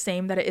wasn't the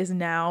same that it is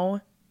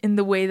now. In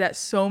the way that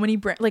so many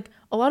like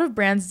a lot of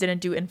brands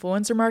didn't do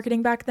influencer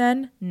marketing back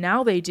then.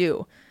 Now they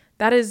do.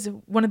 That is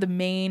one of the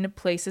main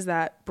places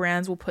that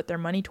brands will put their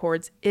money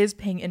towards is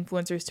paying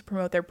influencers to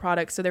promote their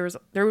products. So there's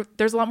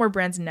a lot more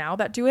brands now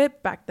that do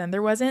it. Back then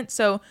there wasn't.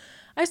 So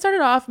I started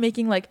off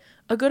making like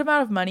a good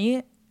amount of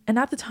money. And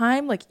at the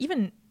time, like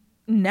even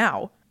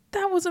now,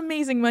 that was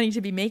amazing money to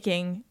be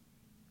making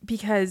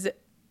because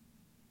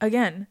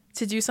again,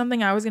 to do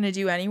something I was going to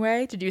do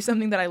anyway, to do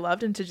something that I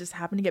loved and to just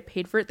happen to get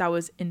paid for it, that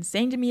was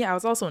insane to me. I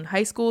was also in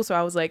high school, so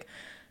I was like,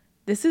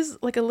 this is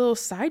like a little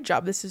side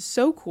job. This is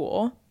so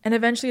cool. And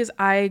eventually as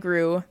I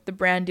grew, the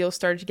brand deals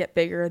started to get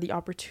bigger. The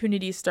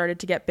opportunities started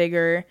to get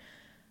bigger.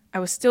 I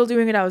was still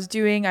doing what I was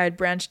doing. I had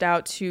branched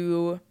out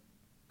to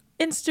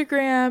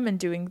Instagram and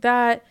doing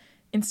that.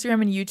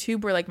 Instagram and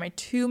YouTube were like my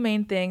two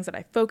main things that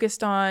I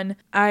focused on.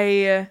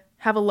 I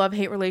have a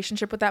love-hate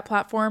relationship with that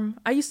platform.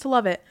 I used to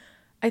love it.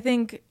 I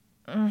think,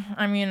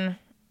 I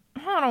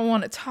don't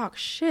want to talk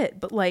shit,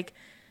 but like,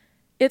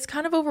 it's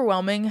kind of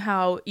overwhelming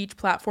how each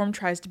platform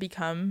tries to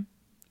become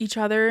each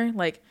other.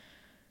 Like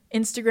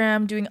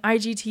Instagram doing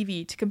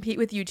IGTV to compete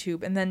with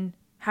YouTube, and then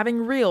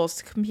having Reels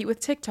to compete with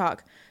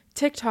TikTok.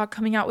 TikTok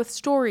coming out with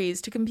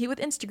stories to compete with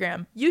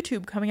Instagram.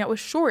 YouTube coming out with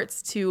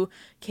shorts to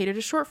cater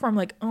to short form.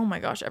 Like, oh my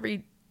gosh,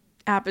 every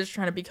app is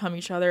trying to become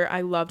each other.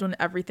 I loved when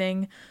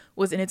everything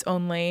was in its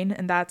own lane,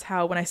 and that's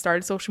how when I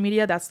started social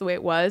media, that's the way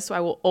it was. So I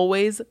will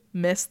always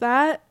miss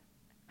that.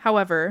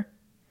 However,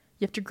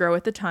 you have to grow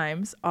with the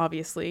times.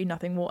 Obviously,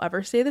 nothing will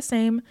ever stay the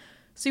same,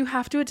 so you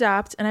have to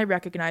adapt, and I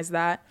recognize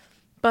that.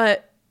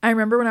 But I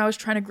remember when I was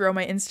trying to grow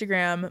my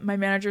Instagram, my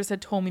managers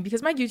had told me,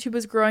 because my YouTube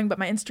was growing, but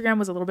my Instagram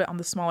was a little bit on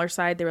the smaller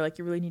side, they were like,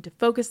 you really need to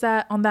focus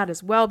on that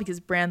as well, because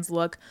brands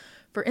look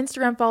for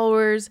Instagram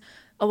followers.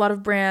 A lot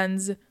of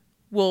brands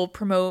will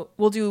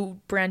do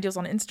brand deals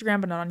on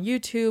Instagram, but not on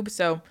YouTube.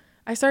 So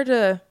I started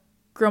to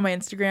grow my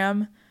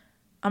Instagram.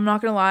 I'm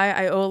not going to lie,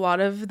 I owe a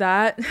lot of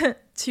that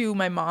to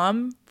my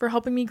mom for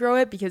helping me grow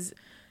it because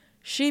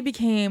she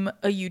became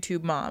a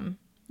YouTube mom.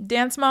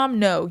 Dance mom?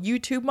 No.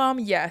 YouTube mom?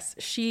 Yes.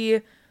 She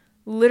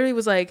literally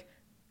was like,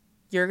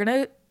 you're going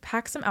to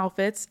pack some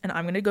outfits and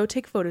I'm going to go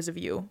take photos of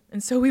you.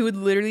 And so we would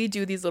literally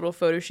do these little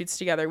photo shoots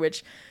together,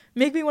 which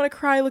make me want to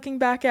cry looking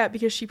back at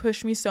because she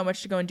pushed me so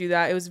much to go and do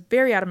that. It was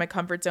very out of my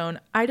comfort zone.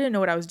 I didn't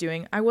know what I was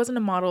doing. I wasn't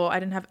a model.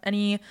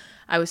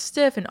 I was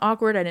stiff and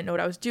awkward. I didn't know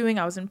what I was doing.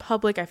 I was in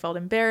public. I felt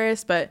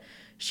embarrassed, but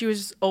she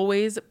was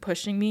always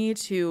pushing me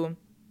to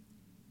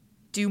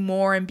do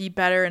more and be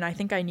better. And I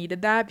think I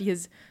needed that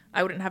because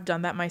I wouldn't have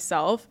done that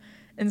myself.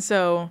 And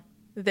so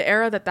the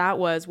era that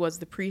was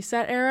the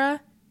preset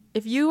era.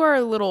 If you are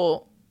a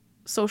little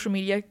social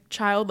media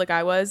child like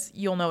I was,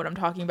 you'll know what I'm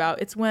talking about.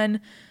 It's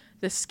when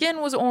the skin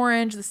was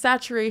orange, the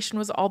saturation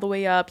was all the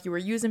way up, you were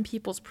using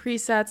people's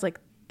presets, like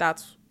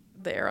that's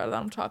the era that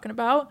I'm talking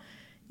about.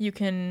 You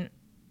can,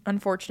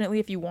 unfortunately,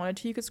 if you wanted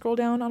to, you could scroll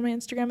down on my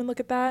Instagram and look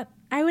at that.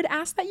 I would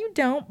ask that you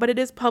don't, but it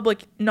is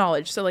public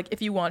knowledge. So like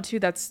if you want to,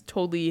 that's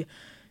totally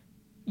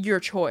your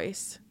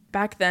choice.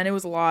 Back then it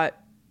was a lot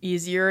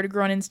easier to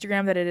grow on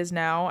Instagram than it is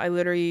now. I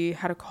literally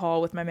had a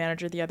call with my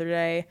manager the other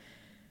day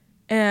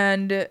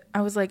and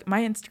I was like,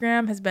 my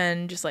Instagram has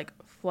been just like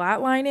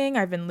flatlining.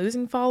 I've been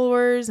losing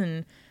followers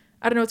and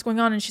I don't know what's going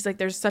on. And she's like,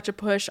 there's such a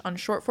push on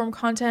short form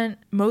content.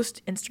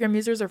 Most Instagram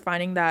users are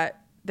finding that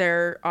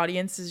their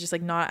audience is just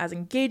like not as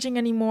engaging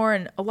anymore.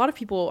 And a lot of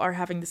people are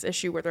having this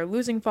issue where they're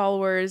losing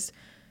followers.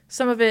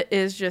 Some of it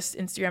is just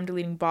Instagram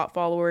deleting bot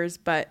followers,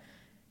 but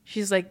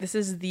she's like, this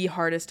is the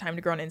hardest time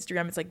to grow on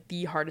Instagram. It's like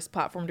the hardest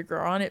platform to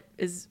grow on. It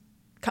is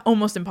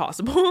almost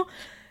impossible.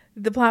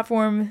 The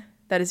platform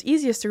that is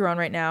easiest to grow on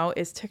right now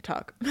is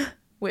TikTok,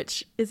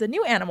 which is a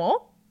new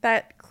animal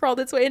that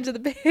crawled its way into the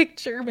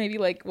picture maybe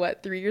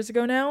 3 years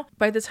ago now.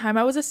 By the time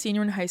I was a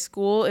senior in high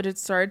school, it had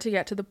started to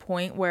get to the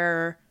point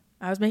where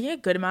I was making a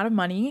good amount of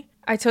money.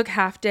 I took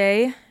half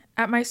day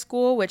at my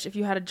school, which if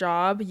you had a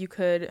job, you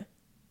could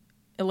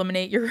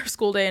eliminate your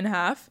school day in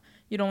half.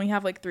 You'd only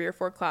have 3 or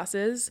 4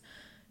 classes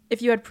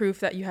if you had proof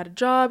that you had a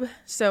job.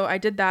 So I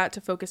did that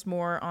to focus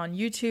more on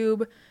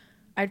YouTube.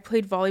 I'd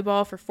played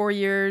volleyball for 4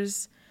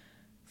 years,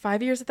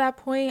 5 years at that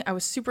point. I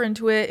was super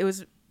into it. It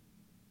was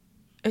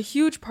a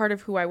huge part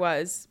of who I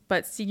was.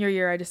 But senior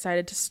year, I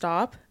decided to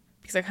stop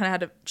because I kind of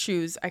had to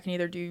choose. I can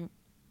either do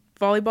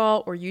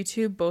volleyball or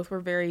YouTube. Both were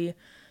very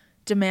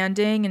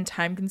demanding and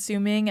time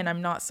consuming, and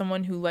I'm not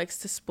someone who likes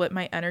to split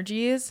my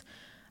energies.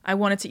 I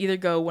wanted to either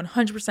go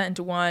 100%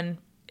 into one.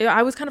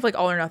 I was kind of like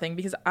all or nothing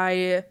because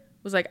I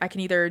was like, I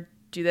can either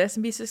do this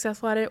and be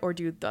successful at it or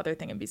do the other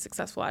thing and be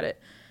successful at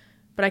it.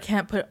 But I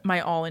can't put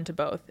my all into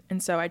both.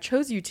 And so I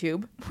chose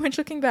YouTube, which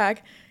looking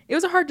back, it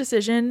was a hard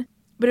decision,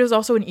 but it was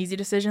also an easy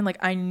decision.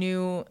 I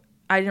knew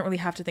I didn't really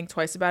have to think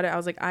twice about it. I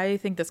was like, I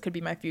think this could be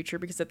my future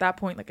because at that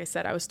point, like I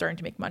said, I was starting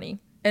to make money.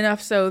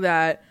 Enough so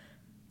that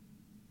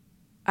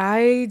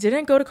I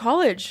didn't go to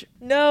college.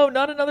 No,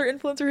 not another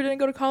influencer who didn't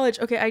go to college.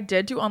 Okay, I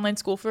did do online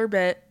school for a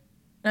bit.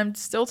 I'm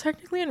still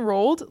technically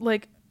enrolled.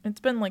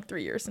 It's been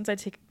 3 years since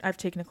I've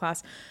taken a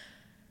class.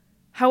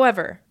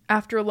 However,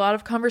 after a lot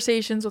of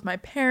conversations with my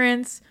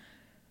parents,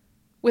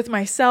 with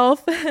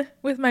myself,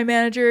 with my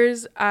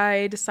managers,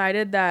 I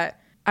decided that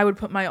I would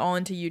put my all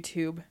into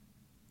YouTube.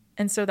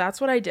 And so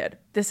that's what I did.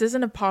 This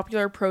isn't a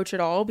popular approach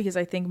at all because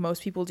I think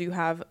most people do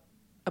have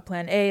a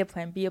plan A, a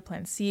plan B, a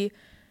plan C.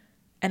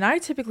 And I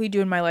typically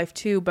do in my life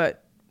too,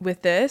 but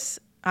with this,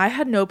 I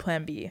had no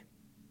plan B.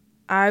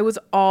 I was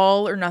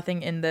all or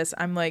nothing in this.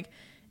 I'm like,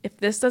 if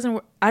this doesn't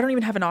work, I don't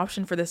even have an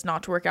option for this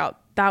not to work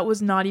out. That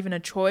was not even a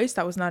choice.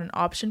 That was not an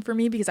option for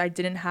me because I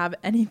didn't have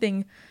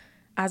anything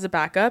as a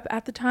backup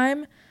at the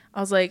time. I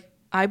was like,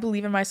 I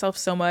believe in myself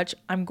so much.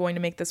 I'm going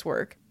to make this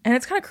work. And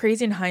it's kind of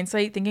crazy in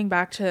hindsight, thinking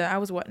back to, I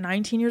was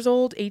 19 years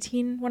old,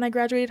 18 when I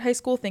graduated high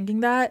school, thinking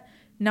that.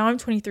 Now I'm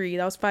 23.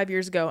 That was 5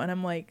 years ago. And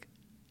I'm like,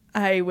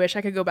 I wish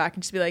I could go back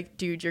and just be like,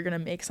 dude, you're going to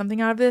make something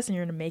out of this and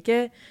you're going to make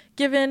it.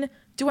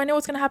 Do I know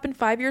what's going to happen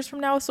 5 years from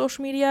now with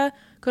social media?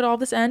 Could all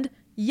this end?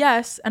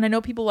 Yes. And I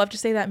know people love to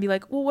say that and be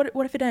like, well,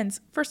 what if it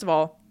ends? First of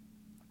all,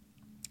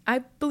 I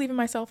believe in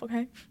myself,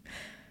 okay?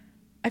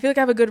 I feel like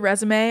I have a good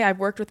resume. I've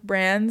worked with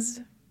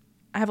brands.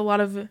 I have a lot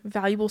of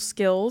valuable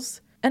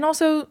skills. And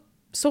also,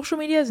 social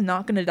media is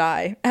not going to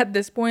die. At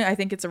this point, I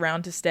think it's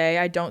around to stay.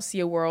 I don't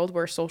see a world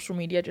where social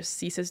media just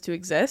ceases to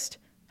exist.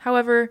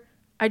 However,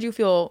 I do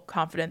feel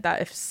confident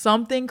that if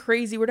something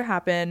crazy were to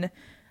happen,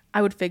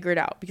 I would figure it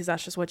out because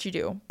that's just what you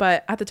do.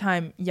 But at the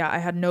time, I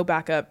had no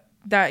backup.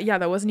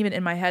 That wasn't even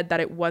in my head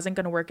that it wasn't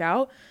going to work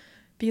out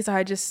because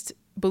I just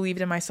believed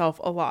in myself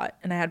a lot.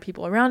 And I had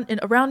people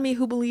around me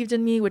who believed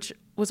in me, which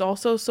was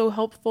also so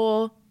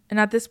helpful. And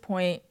at this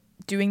point,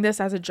 doing this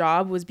as a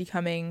job was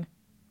becoming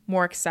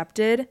more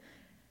accepted.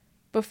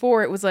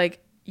 Before, it was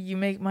like, you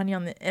make money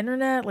on the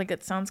internet,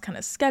 it sounds kind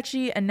of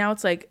sketchy. And now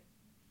it's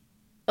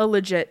a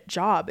legit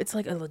job. It's a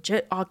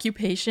legit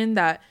occupation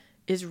that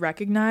is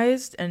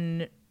recognized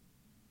and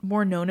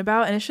more known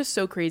about. And it's just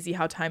so crazy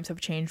how times have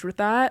changed with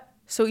that.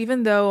 So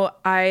even though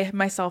I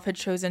myself had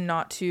chosen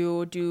not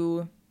to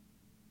do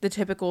the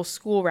typical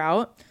school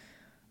route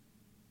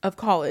of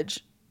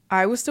college,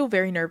 I was still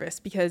very nervous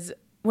because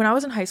when I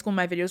was in high school,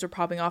 my videos were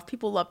popping off.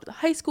 People loved the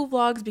high school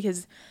vlogs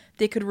because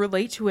they could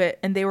relate to it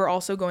and they were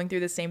also going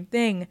through the same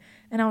thing.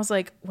 And I was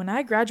like, when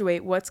I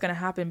graduate, what's going to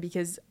happen?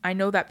 Because I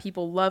know that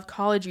people love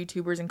college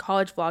YouTubers and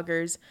college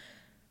vloggers.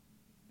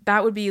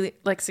 That would be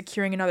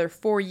securing another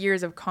 4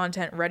 years of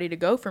content ready to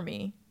go for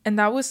me. And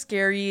that was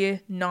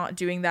scary not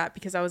doing that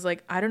because I was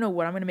like, I don't know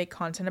what I'm going to make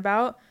content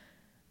about.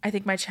 I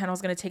think my channel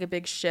is going to take a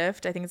big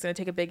shift. I think it's going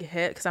to take a big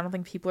hit because I don't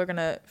think people are going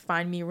to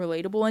find me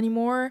relatable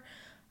anymore.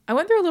 I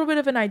went through a little bit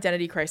of an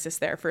identity crisis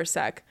there for a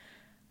sec.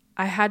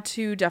 I had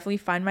to definitely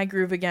find my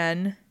groove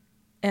again.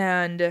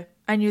 And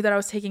I knew that I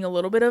was taking a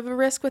little bit of a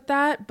risk with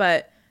that.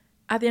 But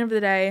at the end of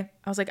the day,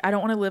 I was like, I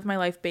don't want to live my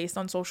life based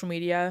on social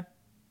media.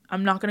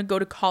 I'm not going to go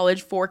to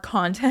college for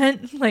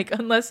content.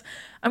 Unless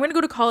I'm going to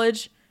go to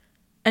college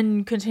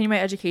and continue my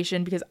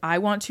education because I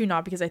want to,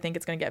 not because I think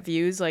it's going to get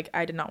views. Like,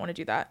 I did not want to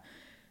do that.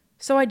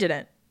 So I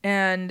didn't.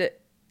 And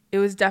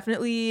my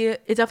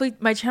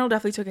channel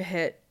definitely took a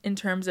hit in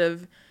terms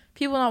of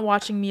people not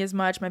watching me as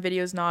much, my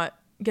videos not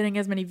getting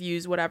as many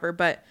views, whatever.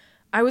 But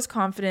I was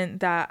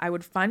confident that I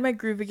would find my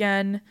groove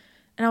again.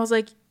 And I was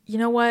like, you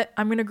know what?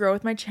 I'm going to grow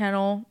with my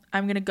channel.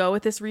 I'm going to go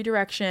with this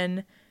redirection,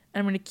 and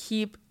I'm going to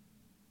keep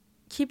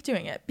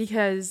doing it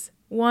because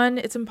 1,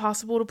 it's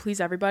impossible to please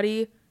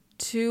everybody.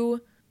 2,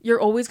 you're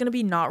always going to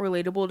be not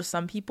relatable to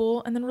some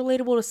people and then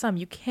relatable to some.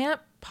 You can't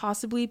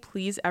possibly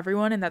please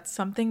everyone. And that's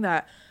something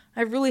that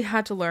I've really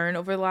had to learn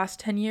over the last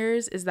 10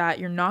 years is that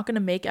you're not going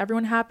to make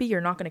everyone happy.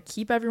 You're not going to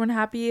keep everyone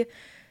happy.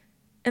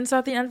 And so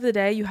at the end of the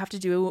day, you have to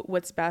do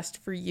what's best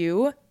for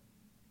you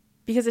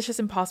because it's just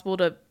impossible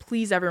to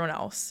please everyone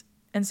else.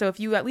 And so if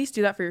you at least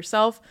do that for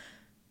yourself,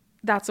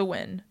 that's a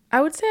win.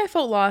 I would say I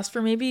felt lost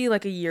for maybe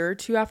like a year or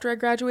 2 after I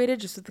graduated,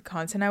 just with the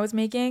content I was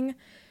making.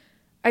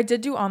 I did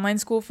do online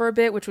school for a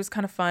bit, which was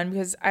kind of fun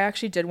because I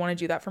actually did want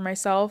to do that for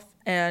myself.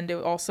 And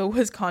it also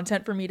was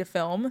content for me to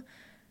film,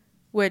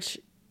 which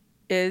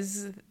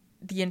is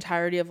the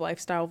entirety of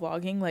lifestyle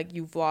vlogging. Like,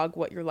 you vlog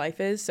what your life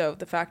is. So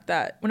the fact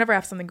that whenever I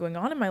have something going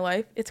on in my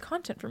life, it's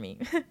content for me,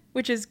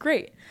 which is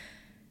great.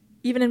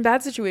 Even in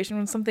bad situations,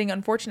 when something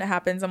unfortunate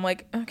happens, I'm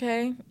like,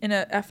 okay, in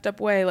a effed up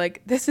way,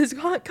 like, this is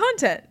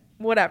content,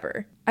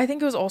 whatever. I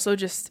think it was also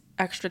just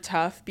extra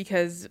tough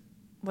because,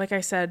 like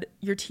I said,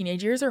 your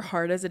teenage years are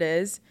hard as it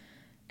is.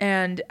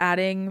 And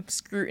adding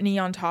scrutiny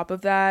on top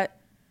of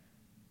that,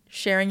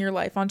 sharing your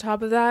life on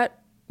top of that,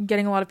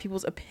 getting a lot of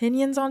people's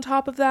opinions on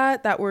top of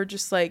that were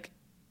just like,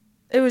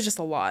 it was just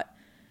a lot.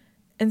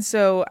 And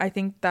so I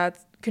think that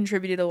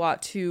contributed a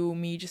lot to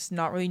me just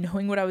not really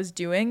knowing what I was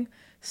doing,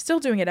 still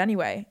doing it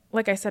anyway.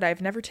 Like I said,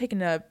 I've never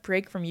taken a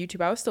break from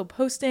YouTube. I was still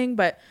posting,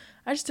 but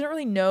I just didn't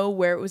really know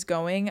where it was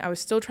going. I was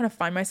still trying to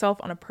find myself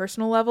on a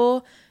personal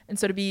level. And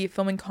so to be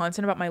filming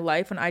content about my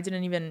life when I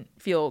didn't even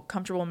feel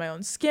comfortable in my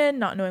own skin,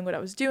 not knowing what I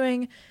was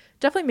doing,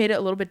 definitely made it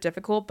a little bit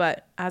difficult.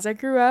 But as I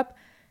grew up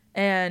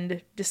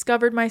and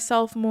discovered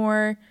myself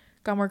more,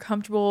 got more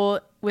comfortable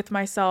with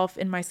myself,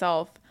 in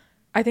myself,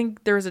 I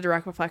think there was a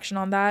direct reflection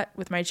on that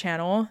with my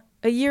channel.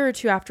 A year or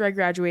 2 after I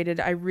graduated,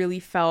 I really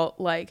felt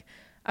like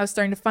I was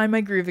starting to find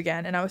my groove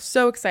again, and I was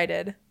so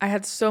excited. I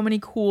had so many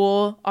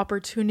cool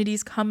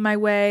opportunities come my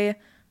way.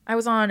 I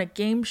was on a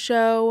game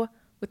show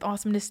with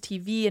Awesomeness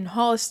TV and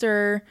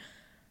Hollister.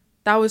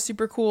 That was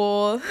super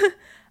cool.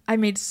 I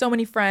made so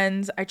many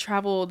friends. I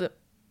traveled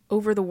all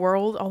over the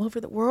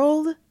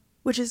world,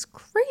 which is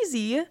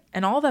crazy.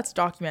 And all that's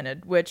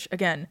documented, which,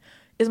 again,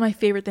 is my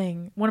favorite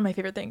thing. One of my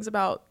favorite things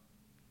about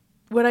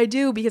what I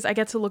do, because I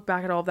get to look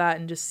back at all of that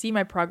and just see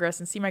my progress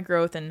and see my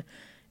growth, and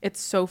it's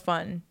so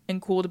fun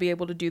and cool to be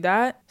able to do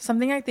that.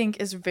 Something I think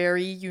is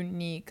very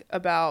unique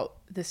about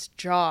this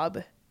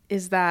job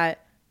is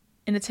that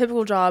in a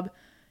typical job,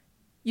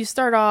 you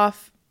start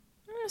off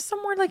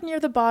somewhere like near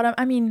the bottom.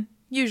 I mean,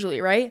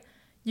 usually, right?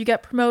 You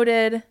get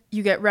promoted,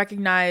 you get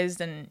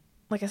recognized, and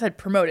like I said,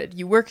 promoted.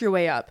 You work your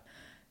way up.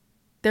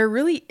 There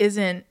really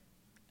isn't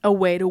a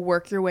way to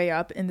work your way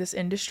up in this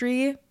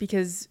industry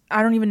because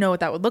I don't even know what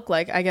that would look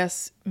like. I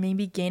guess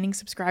maybe gaining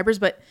subscribers,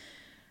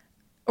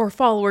 or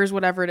followers,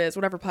 whatever it is,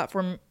 whatever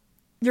platform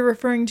you're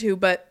referring to.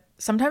 But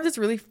sometimes it's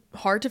really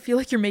hard to feel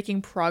like you're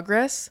making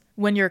progress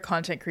when you're a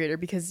content creator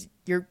because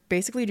you're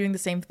basically doing the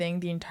same thing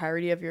the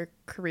entirety of your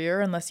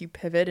career unless you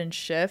pivot and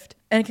shift.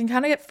 And it can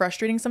kind of get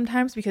frustrating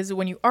sometimes because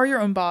when you are your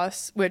own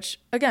boss, which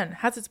again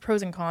has its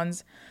pros and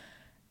cons,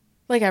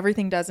 like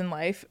everything does in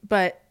life,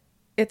 but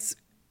it's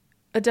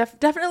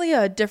definitely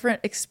a different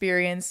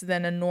experience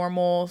than a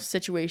normal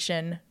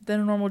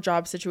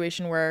job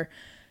situation where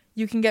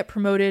you can get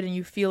promoted and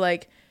you feel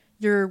like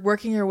you're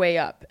working your way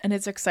up and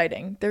it's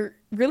exciting. There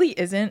really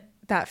isn't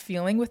that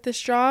feeling with this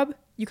job.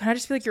 You kind of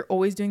just feel like you're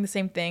always doing the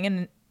same thing.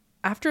 And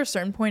after a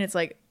certain point, it's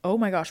like, oh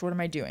my gosh, what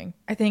am I doing?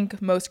 I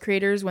think most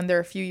creators, when they're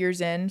a few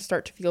years in,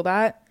 start to feel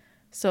that.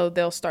 So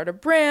they'll start a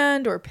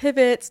brand or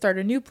pivot, start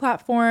a new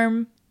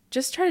platform,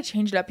 just try to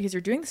change it up because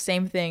you're doing the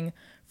same thing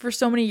for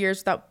so many years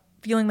without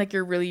feeling like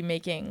you're really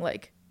making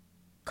like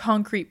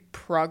concrete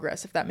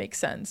progress, if that makes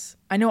sense.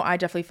 I know I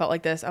definitely felt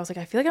like this. I was like,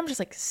 I feel like I'm just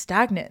like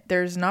stagnant.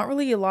 There's not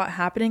really a lot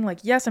happening. Like,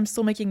 yes, I'm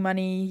still making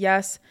money.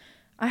 Yes,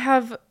 I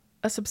have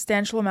a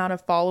substantial amount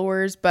of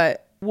followers,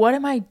 but what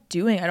am I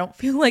doing? I don't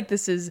feel like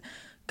this is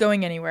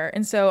going anywhere.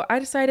 And so I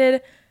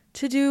decided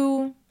to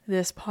do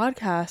this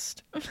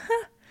podcast.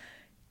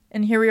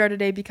 And here we are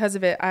today because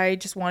of it. I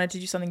just wanted to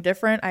do something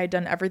different. I had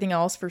done everything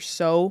else for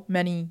so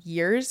many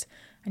years.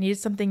 I needed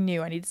something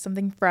new. I needed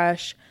something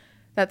fresh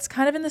that's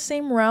kind of in the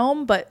same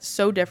realm, but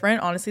so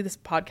different. Honestly, this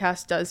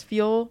podcast does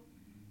feel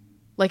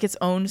like its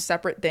own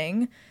separate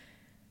thing,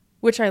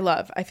 which I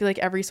love. I feel like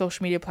every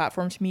social media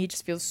platform to me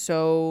just feels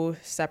so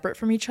separate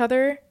from each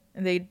other,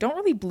 and they don't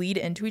really bleed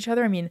into each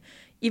other. I mean,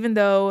 even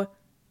though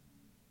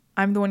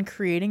I'm the one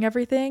creating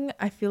everything,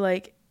 I feel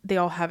like they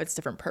all have its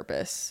different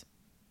purpose.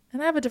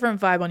 And I have a different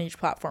vibe on each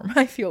platform,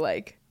 I feel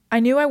like. I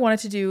knew I wanted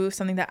to do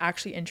something that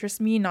actually interests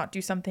me, not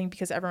do something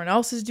because everyone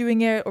else is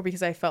doing it or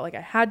because I felt like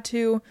I had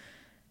to.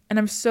 And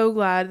I'm so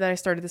glad that I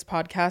started this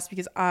podcast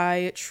because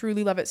I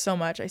truly love it so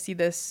much. I see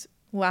this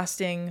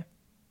lasting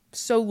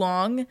so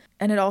long.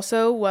 And it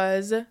also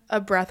was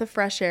a breath of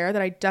fresh air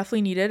that I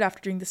definitely needed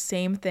after doing the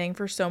same thing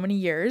for so many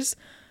years.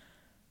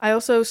 I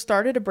also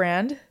started a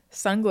brand,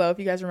 Sunglow, if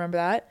you guys remember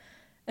that.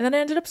 And then I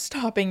ended up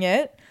stopping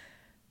it.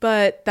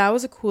 But that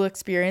was a cool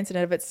experience in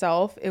and of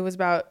itself. It was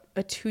about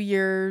 2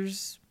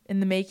 years in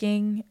the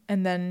making.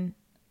 And then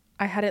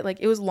I had it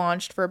it was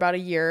launched for about a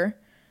year.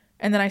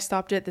 And then I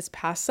stopped it this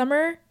past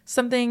summer.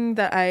 Something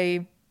that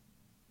I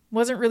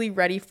wasn't really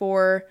ready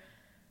for.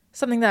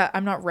 Something that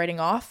I'm not writing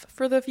off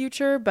for the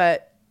future.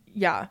 But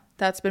yeah,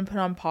 that's been put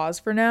on pause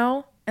for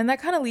now. And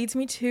that kind of leads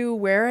me to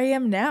where I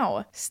am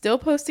now. Still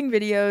posting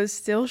videos,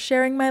 still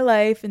sharing my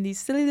life in these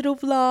silly little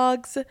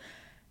vlogs.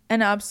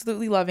 And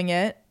absolutely loving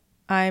it.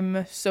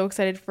 I'm so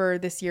excited for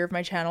this year of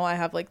my channel. I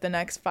have the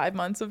next 5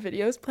 months of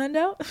videos planned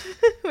out,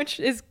 which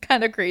is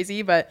kind of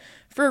crazy, but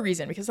for a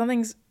reason, because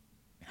something's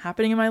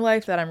happening in my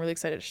life that I'm really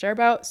excited to share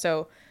about.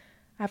 So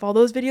I have all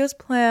those videos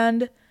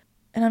planned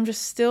and I'm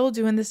just still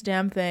doing this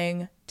damn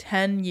thing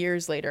 10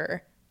 years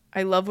later.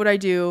 I love what I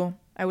do.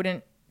 I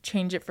wouldn't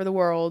change it for the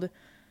world.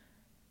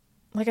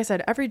 Like I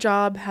said, every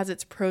job has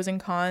its pros and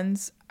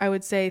cons. I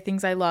would say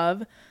things I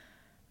love.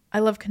 I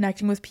love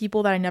connecting with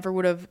people that I never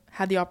would have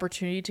had the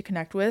opportunity to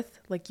connect with,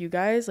 like you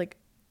guys. I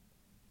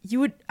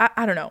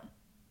don't know.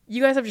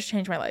 You guys have just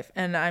changed my life,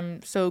 and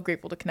I'm so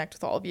grateful to connect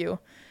with all of you.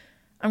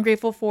 I'm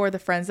grateful for the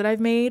friends that I've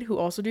made who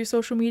also do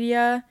social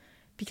media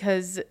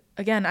because,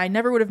 again, I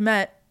never would have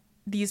met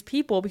these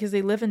people because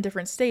they live in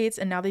different states,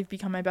 and now they've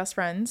become my best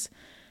friends.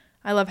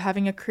 I love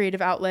having a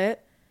creative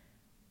outlet,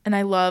 and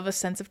I love a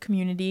sense of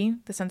community,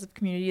 the sense of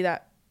community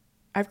that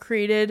I've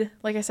created.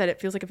 Like I said,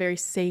 it feels like a very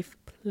safe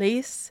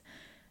place.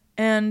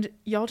 And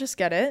y'all just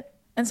get it.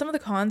 And some of the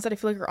cons that I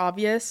feel like are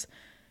obvious,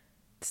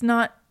 it's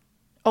not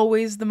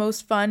always the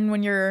most fun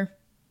when you're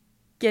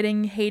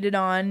getting hated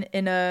on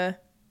in a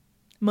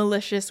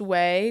malicious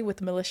way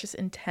with malicious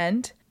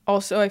intent.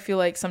 Also, I feel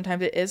like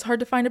sometimes it is hard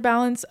to find a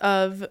balance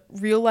of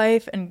real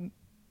life and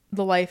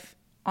the life,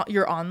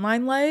 your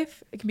online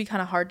life. It can be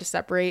kind of hard to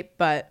separate,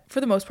 but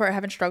for the most part, I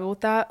haven't struggled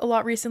with that a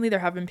lot recently. There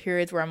have been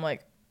periods where I'm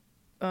like,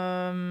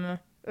 they're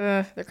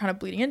kind of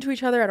bleeding into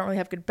each other. I don't really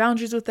have good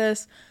boundaries with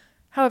this.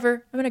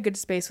 However, I'm in a good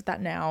space with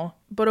that now.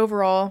 But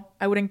overall,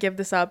 I wouldn't give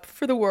this up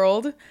for the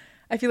world.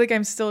 I feel like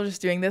I'm still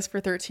just doing this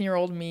for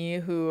 13-year-old me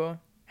who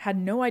had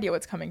no idea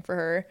what's coming for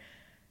her.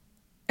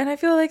 And I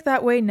feel like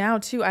that way now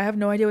too. I have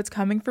no idea what's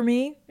coming for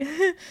me.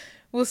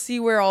 We'll see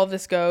where all of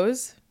this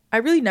goes. I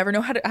really never know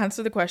how to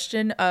answer the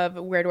question of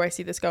where do I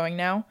see this going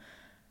now?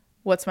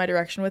 What's my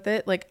direction with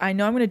it? I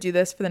know I'm going to do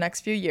this for the next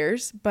few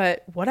years,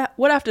 but what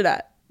after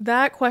that?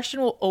 That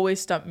question will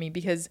always stump me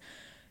because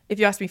if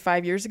you asked me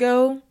 5 years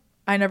ago,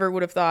 I never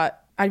would have thought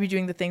I'd be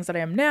doing the things that I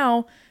am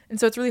now. And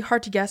so it's really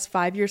hard to guess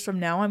 5 years from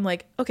now. I'm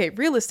like, okay,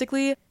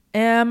 realistically,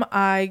 am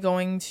I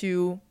going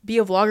to be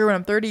a vlogger when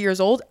I'm 30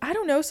 years old? I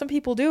don't know. Some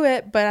people do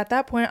it, but at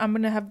that point, I'm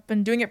going to have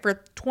been doing it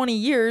for 20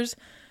 years.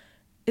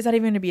 Is that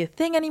even going to be a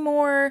thing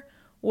anymore?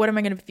 What am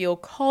I going to feel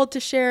called to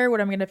share? What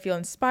am I going to feel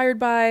inspired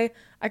by?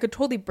 I could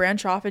totally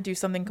branch off and do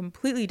something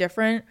completely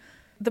different.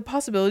 The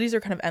possibilities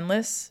are kind of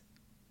endless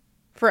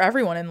for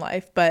everyone in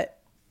life, but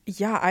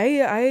yeah,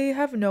 I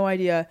have no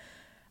idea.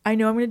 I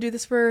know I'm going to do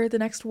this for the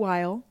next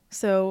while,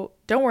 so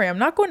don't worry. I'm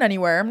not going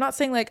anywhere. I'm not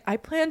saying I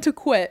plan to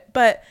quit,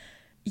 but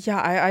yeah,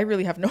 I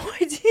really have no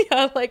idea.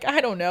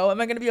 I don't know.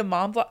 Am I going to be a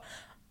mom vlog?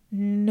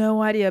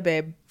 No idea,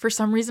 babe. For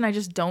some reason, I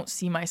just don't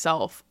see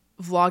myself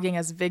vlogging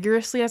as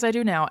vigorously as I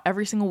do now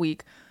every single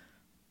week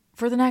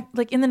for the next,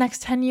 in the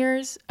next 10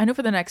 years. I know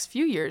for the next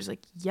few years,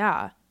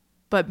 yeah,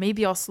 but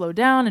maybe I'll slow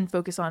down and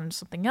focus on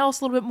something else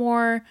a little bit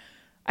more.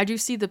 I do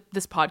see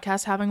this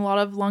podcast having a lot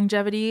of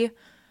longevity.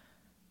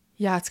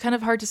 Yeah, it's kind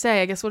of hard to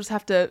say. I guess we'll just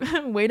have to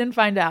wait and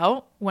find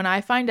out. When I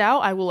find out,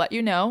 I will let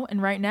you know.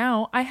 And right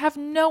now, I have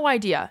no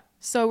idea.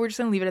 So we're just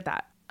going to leave it at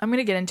that. I'm going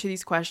to get into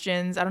these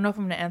questions. I don't know if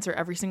I'm going to answer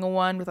every single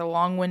one with a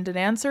long-winded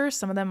answer.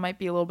 Some of them might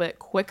be a little bit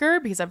quicker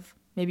because I've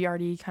maybe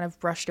already kind of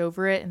brushed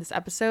over it in this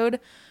episode.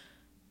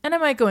 And I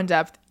might go in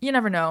depth. You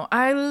never know.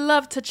 I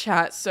love to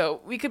chat,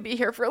 so we could be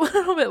here for a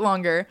little bit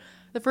longer.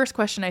 The first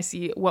question I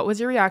see, what was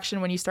your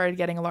reaction when you started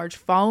getting a large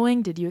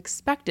following? Did you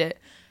expect it?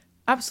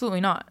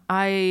 Absolutely not.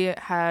 I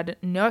had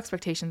no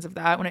expectations of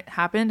that. When it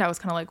happened, I was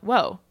kind of like,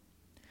 whoa.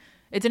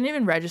 It didn't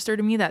even register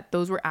to me that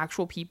those were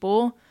actual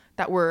people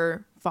that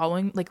were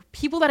following,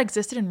 people that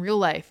existed in real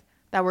life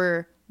that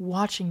were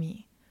watching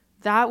me.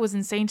 That was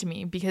insane to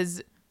me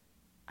because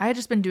I had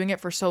just been doing it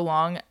for so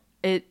long.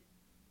 It's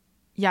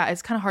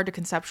kind of hard to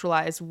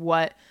conceptualize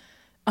what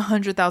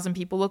 100,000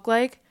 people look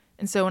like.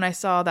 And so when I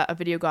saw that a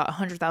video got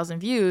 100,000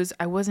 views,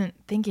 I wasn't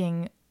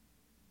thinking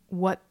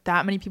what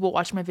that many people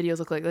watching my videos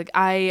look like.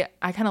 I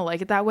kind of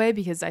like it that way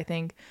because I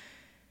think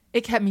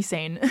it kept me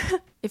sane.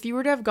 If you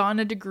were to have gotten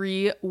a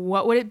degree,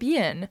 what would it be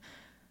in?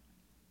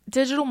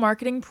 Digital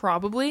marketing,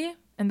 probably.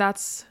 And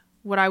that's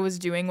what I was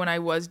doing when I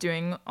was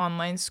doing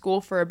online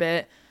school for a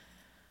bit.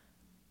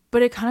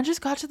 But it kind of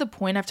just got to the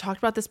point, I've talked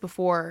about this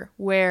before,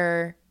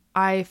 where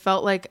I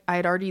felt like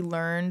I'd already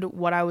learned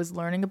what I was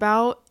learning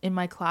about in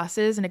my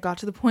classes. And it got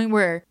to the point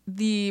where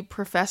the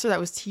professor that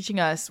was teaching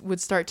us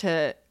would start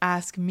to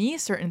ask me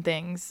certain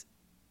things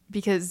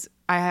because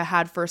I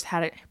had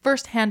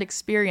firsthand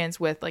experience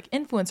with like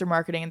influencer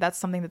marketing. And that's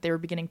something that they were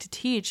beginning to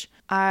teach.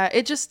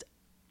 It just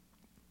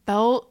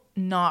felt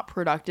not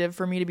productive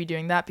for me to be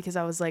doing that because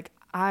I was like,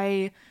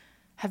 I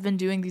have been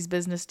doing these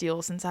business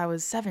deals since I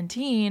was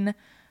 17.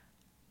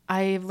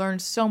 I've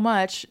learned so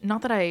much.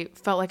 Not that I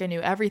felt like I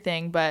knew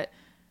everything, but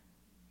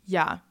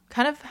yeah,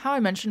 kind of how I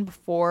mentioned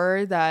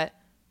before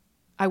that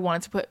I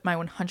wanted to put my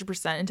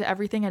 100% into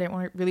everything. I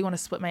didn't really want to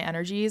split my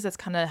energies. That's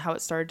kind of how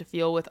it started to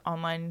feel with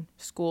online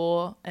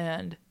school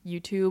and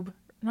YouTube.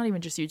 Not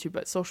even just YouTube,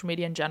 but social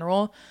media in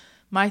general.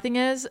 My thing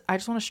is, I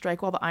just want to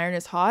strike while the iron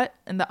is hot,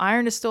 and the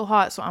iron is still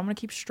hot, so I'm going to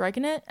keep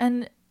striking it.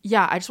 And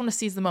yeah, I just want to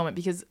seize the moment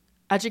because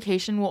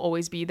education will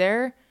always be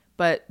there,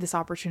 but this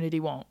opportunity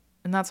won't.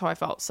 And that's how I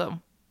felt. So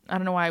I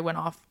don't know why I went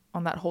off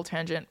on that whole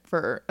tangent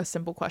for a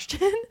simple question.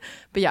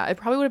 But yeah, it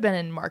probably would have been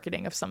in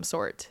marketing of some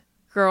sort.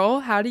 Girl,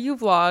 how do you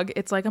vlog?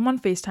 It's like I'm on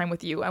FaceTime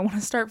with you. I want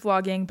to start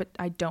vlogging, but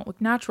I don't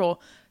look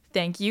natural.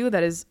 Thank you.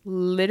 That is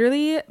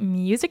literally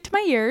music to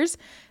my ears.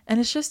 And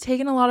it's just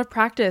taken a lot of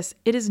practice.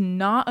 It is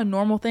not a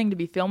normal thing to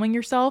be filming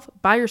yourself,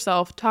 by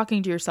yourself,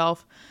 talking to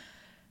yourself,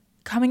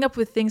 coming up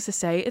with things to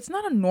say. It's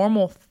not a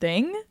normal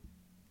thing.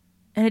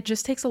 And it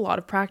just takes a lot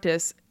of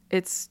practice.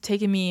 It's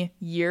taken me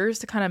years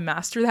to kind of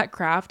master that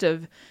craft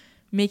of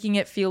making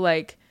it feel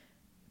like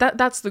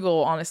that's the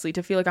goal, honestly,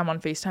 to feel like I'm on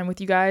FaceTime with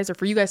you guys, or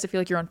for you guys to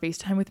feel like you're on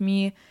FaceTime with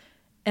me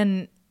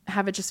and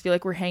have it just feel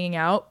like we're hanging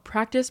out.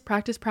 Practice,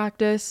 practice,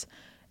 practice,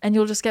 and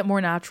you'll just get more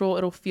natural.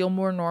 It'll feel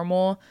more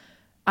normal.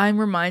 I'm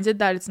reminded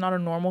that it's not a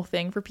normal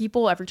thing for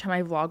people every time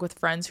I vlog with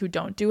friends who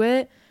don't do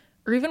it,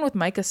 or even with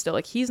Micah still.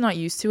 Like, he's not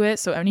used to it,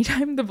 so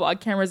anytime the vlog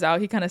camera's out,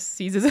 he kind of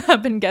seizes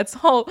up and gets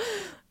all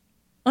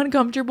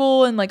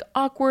uncomfortable and like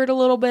awkward a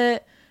little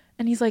bit,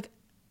 and he's like,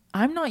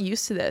 I'm not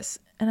used to this.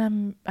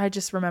 And I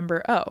just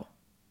remember, oh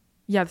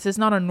yeah, this is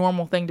not a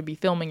normal thing to be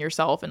filming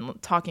yourself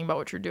and talking about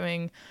what you're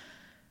doing.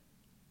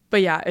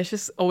 But yeah, it's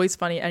just always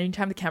funny.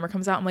 Anytime the camera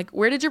comes out, I'm like,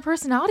 where did your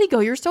personality go?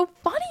 You're so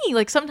funny.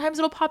 Like, sometimes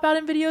it'll pop out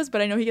in videos,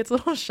 but I know he gets a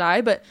little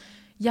shy. But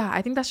yeah,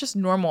 I think that's just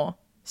normal.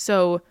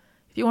 So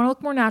if you want to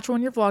look more natural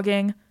when you're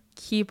vlogging,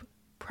 keep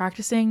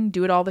practicing,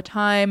 do it all the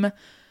time.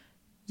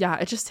 Yeah,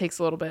 it just takes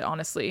a little bit,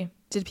 honestly.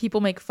 Did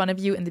people make fun of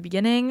you in the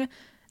beginning?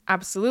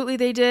 Absolutely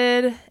they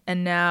did.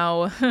 And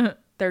now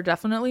they're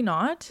definitely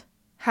not.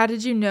 How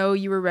did you know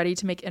you were ready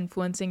to make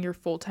influencing your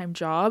full-time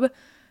job?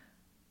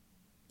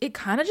 It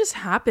kind of just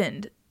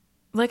happened.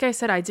 Like I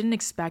said, I didn't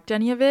expect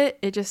any of it.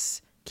 It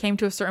just came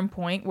to a certain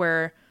point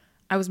where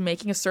I was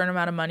making a certain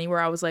amount of money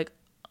where I was like,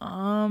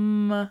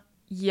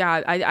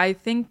 yeah, I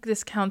think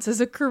this counts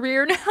as a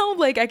career now.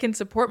 Like, I can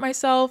support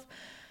myself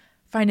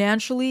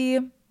financially.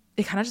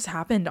 It kind of just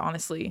happened,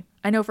 honestly.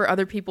 I know for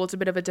other people, it's a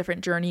bit of a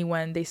different journey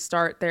when they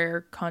start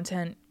their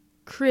content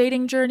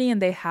creating journey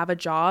and they have a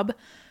job,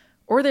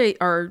 or they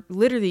are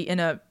literally in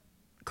a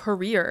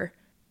career.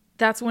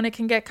 That's when it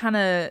can get kind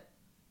of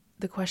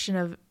the question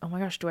of, oh my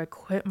gosh, do I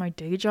quit my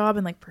day job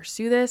and like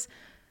pursue this?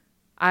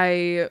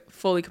 I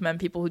fully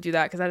commend people who do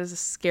that because that is a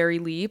scary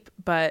leap,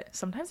 but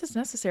sometimes it's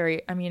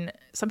necessary. I mean,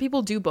 some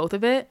people do both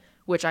of it,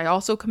 which I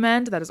also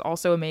commend. That is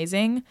also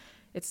amazing.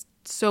 It's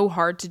so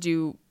hard to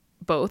do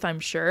both, I'm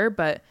sure,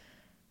 but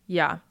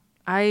yeah,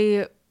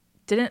 I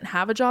didn't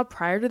have a job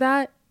prior to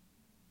that,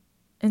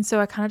 and so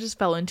I kind of just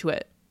fell into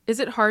it. Is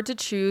it hard to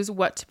choose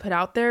what to put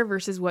out there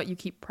versus what you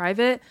keep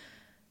private?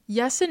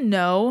 Yes and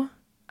no.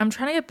 I'm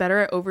trying to get better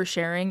at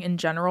oversharing in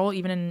general,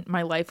 even in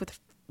my life with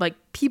like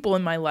people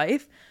in my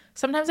life.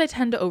 Sometimes I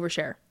tend to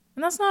overshare,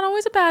 and that's not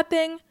always a bad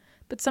thing,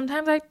 but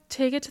sometimes I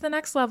take it to the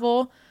next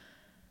level.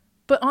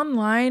 But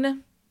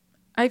online,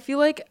 I feel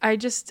like I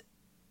just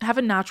have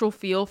a natural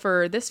feel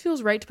for this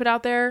feels right to put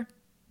out there,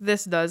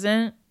 this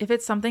doesn't. If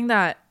it's something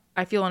that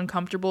I feel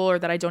uncomfortable or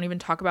that I don't even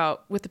talk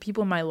about with the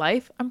people in my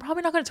life, I'm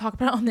probably not going to talk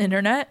about it on the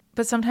internet.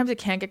 But sometimes it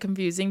can get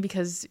confusing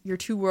because your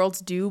two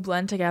worlds do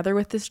blend together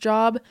with this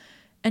job,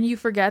 and you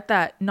forget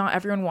that not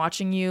everyone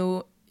watching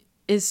you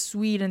is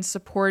sweet and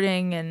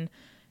supporting and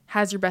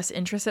has your best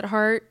interests at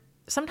heart.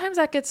 Sometimes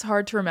that gets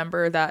hard to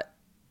remember that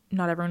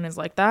not everyone is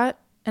like that.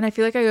 And I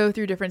feel like I go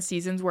through different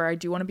seasons where I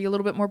do want to be a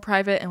little bit more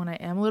private, and when I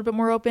am a little bit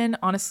more open,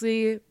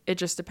 honestly, it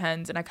just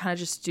depends. And I kind of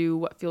just do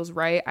what feels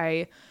right.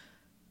 I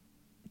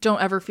don't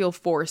ever feel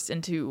forced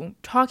into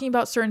talking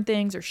about certain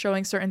things or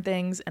showing certain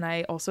things. And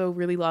I also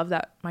really love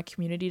that my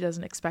community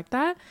doesn't expect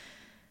that.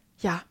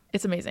 Yeah,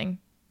 it's amazing.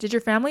 Did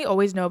your family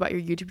always know about your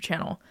YouTube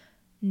channel?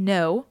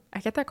 No, I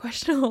get that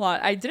question a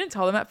lot. I didn't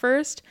tell them at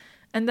first.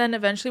 And then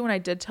eventually when I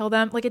did tell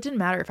them, like, it didn't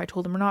matter if I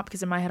told them or not,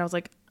 because in my head I was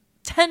like,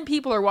 10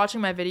 people are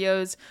watching my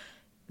videos.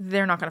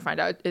 They're not going to find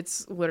out.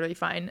 It's literally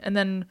fine. And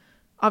then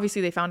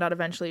obviously they found out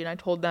eventually, and I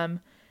told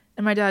them.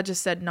 And my dad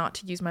just said not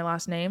to use my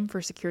last name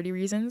for security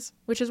reasons,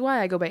 which is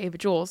why I go by Ava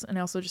Jules. And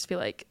I also just feel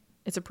like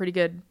It's a pretty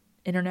good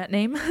internet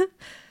name.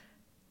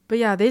 But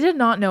yeah, they did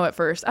not know at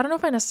first. I don't know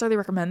if I necessarily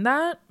recommend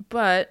that,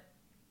 but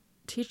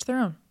to each their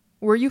own.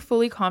 Were you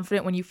fully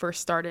confident when you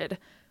first started?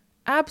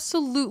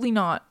 Absolutely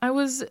not. I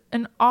was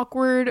an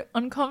awkward,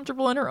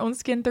 uncomfortable in her own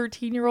skin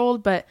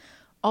 13-year-old, but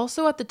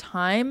also at the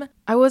time,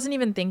 I wasn't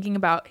even thinking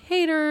about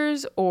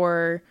haters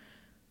or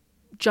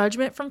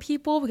judgment from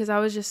people because I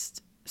was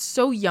just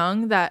so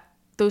young that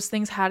those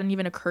things hadn't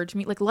even occurred to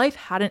me. Like life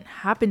hadn't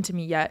happened to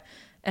me yet.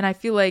 And I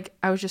feel like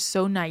I was just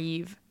so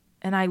naive.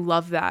 And I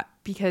love that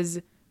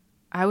because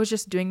I was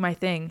just doing my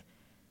thing.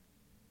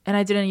 And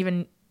I didn't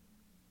even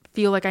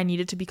feel like I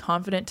needed to be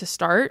confident to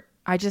start.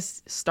 I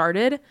just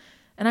started.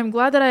 And I'm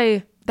glad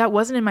that that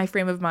wasn't in my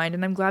frame of mind.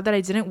 And I'm glad that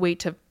I didn't wait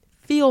to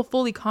feel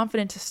fully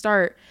confident to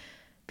start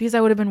because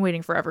I would have been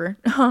waiting forever,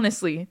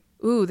 honestly.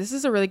 Ooh, this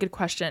is a really good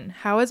question.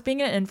 How has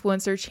being an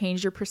influencer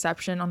changed your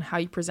perception on how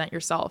you present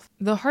yourself?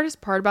 The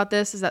hardest part about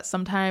this is that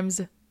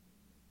sometimes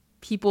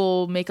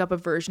people make up a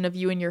version of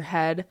you in your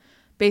head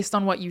based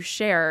on what you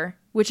share,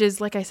 which is,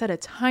 like I said, a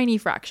tiny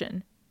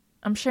fraction.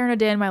 I'm sharing a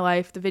day in my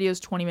life. The video is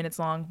 20 minutes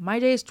long. My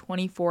day is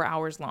 24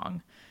 hours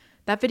long.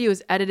 That video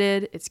is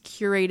edited. It's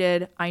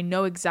curated. I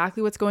know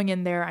exactly what's going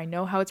in there. I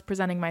know how it's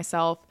presenting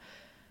myself.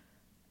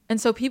 And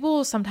so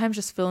people sometimes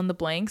just fill in the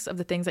blanks of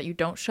the things that you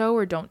don't show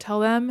or don't tell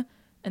them.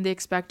 And they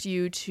expect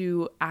you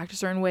to act a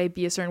certain way,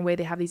 be a certain way.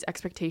 They have these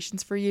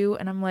expectations for you.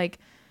 And I'm like,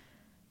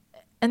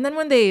 and then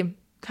when they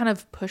kind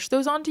of push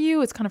those onto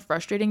you, it's kind of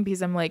frustrating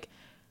because I'm like,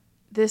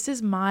 this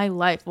is my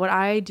life. What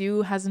I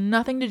do has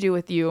nothing to do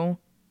with you.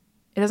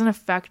 It doesn't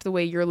affect the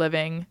way you're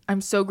living.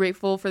 I'm so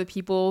grateful for the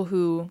people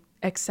who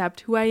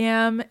accept who I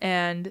am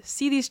and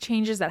see these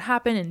changes that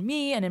happen in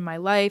me and in my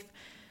life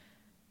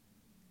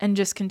and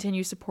just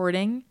continue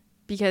supporting,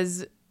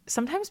 because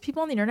sometimes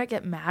people on the internet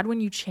get mad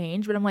when you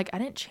change, but I'm like, I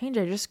didn't change.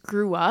 I just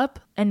grew up.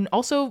 And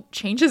also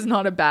change is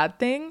not a bad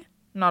thing.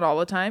 Not all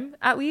the time,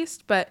 at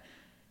least. But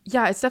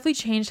yeah, it's definitely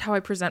changed how I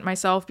present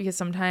myself because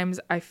sometimes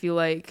I feel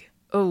like,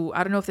 oh,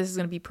 I don't know if this is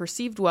going to be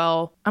perceived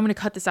well. I'm going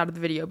to cut this out of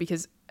the video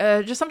because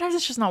just sometimes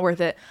it's just not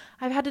worth it.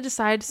 I've had to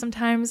decide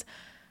sometimes,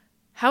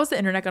 how's the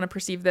internet going to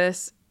perceive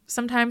this?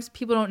 Sometimes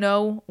people don't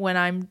know when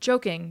I'm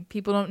joking.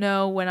 People don't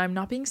know when I'm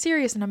not being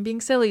serious and I'm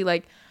being silly.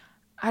 Like,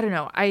 I don't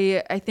know.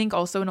 I think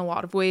also in a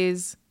lot of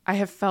ways, I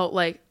have felt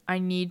like I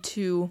need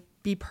to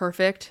be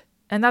perfect.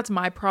 And that's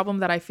my problem,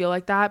 that I feel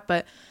like that.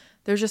 But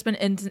there's just been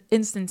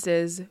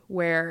instances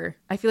where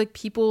I feel like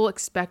people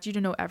expect you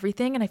to know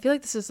everything. And I feel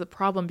like this is the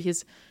problem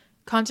because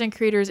content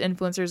creators,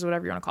 influencers,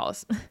 whatever you want to call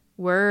us,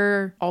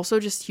 we're also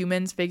just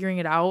humans figuring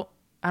it out.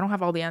 I don't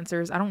have all the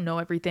answers. I don't know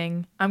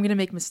everything. I'm going to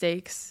make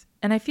mistakes.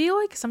 And I feel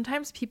like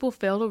sometimes people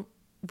fail to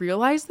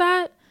realize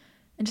that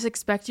and just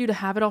expect you to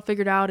have it all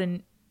figured out.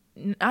 And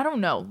I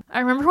don't know.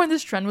 I remember when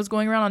this trend was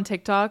going around on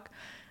TikTok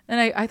and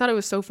I thought it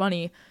was so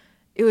funny.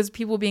 It was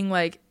people being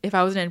like, if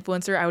I was an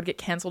influencer, I would get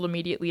canceled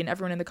immediately. And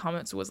everyone in the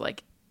comments was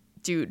like,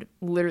 dude,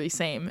 literally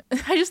same.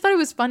 I just thought it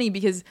was funny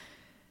because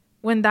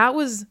when that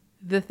was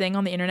the thing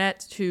on the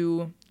internet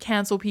to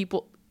cancel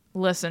people,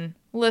 listen,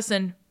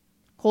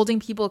 holding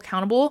people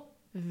accountable,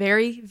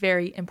 very,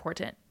 very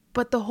important.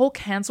 But the whole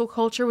cancel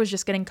culture was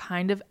just getting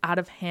kind of out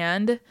of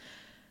hand.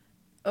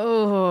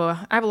 Oh,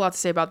 I have a lot to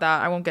say about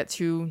that. I won't get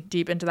too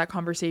deep into that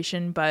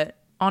conversation, but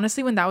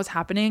honestly, when that was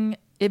happening,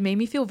 it made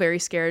me feel very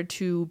scared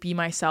to be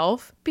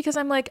myself because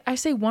I'm like, I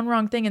say one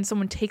wrong thing and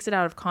someone takes it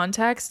out of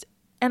context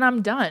and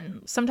I'm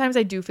done. Sometimes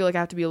I do feel like I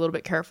have to be a little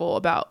bit careful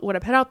about what I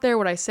put out there,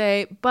 what I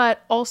say,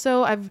 but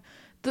also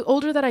the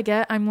older that I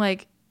get, I'm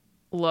like,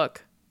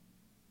 look,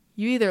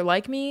 you either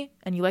like me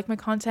and you like my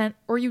content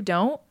or you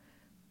don't.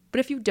 But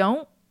if you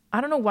don't, I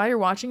don't know why you're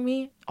watching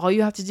me. All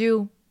you have to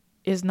do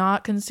is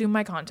not consume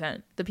my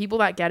content. The people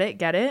that get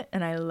it,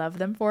 and I love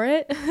them for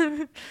it,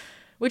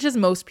 which is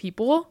most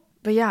people.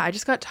 But yeah, I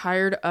just got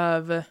tired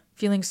of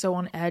feeling so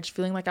on edge,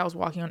 feeling like I was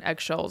walking on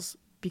eggshells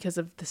because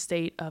of the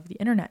state of the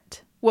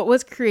internet. What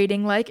was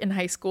creating like in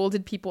high school?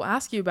 Did people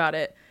ask you about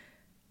it?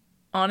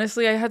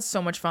 Honestly, I had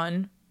so much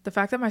fun. The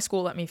fact that my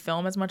school let me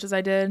film as much as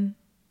I did.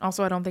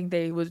 Also, I don't think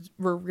they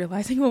were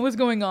realizing what was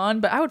going on,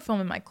 but I would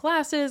film in my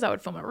classes. I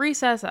would film at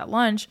recess, at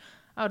lunch.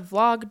 I would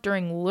vlog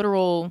during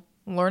literal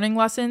learning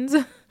lessons.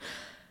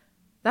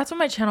 That's when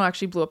my channel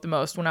actually blew up the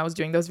most, when I was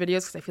doing those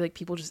videos, because I feel like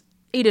people just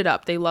ate it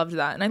up. They loved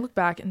that. And I look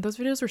back and those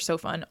videos were so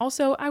fun.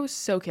 Also, I was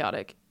so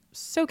chaotic.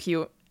 So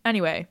cute.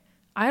 Anyway,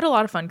 I had a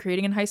lot of fun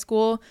creating in high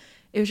school.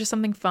 It was just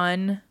something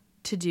fun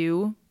to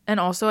do. And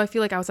also, I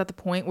feel like I was at the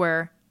point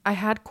where I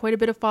had quite a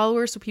bit of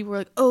followers. So people were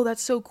like, oh,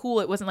 that's so cool.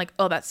 It wasn't like,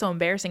 oh, that's so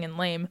embarrassing and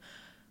lame.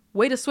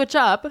 Way to switch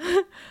up.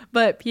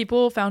 But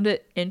people found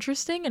it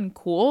interesting and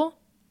cool.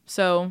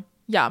 So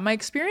yeah, my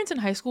experience in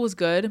high school was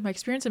good. My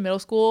experience in middle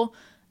school,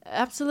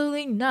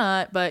 absolutely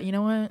not. But you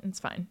know what? It's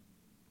fine.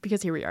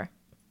 Because here we are.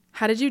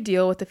 How did you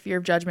deal with the fear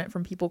of judgment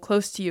from people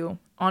close to you?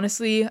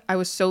 Honestly, I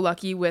was so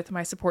lucky with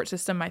my support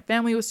system. My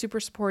family was super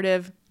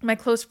supportive. My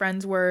close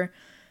friends were.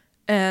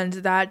 And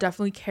that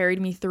definitely carried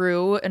me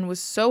through and was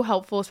so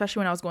helpful,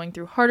 especially when I was going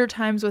through harder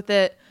times with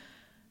it.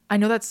 I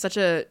know that's such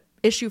a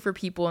issue for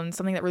people and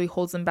something that really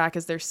holds them back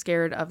is they're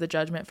scared of the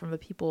judgment from the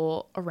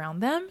people around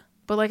them.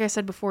 But like I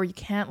said before, you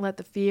can't let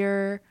the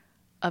fear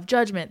of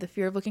judgment, the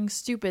fear of looking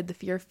stupid, the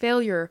fear of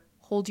failure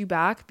hold you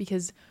back,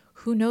 because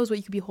who knows what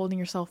you could be holding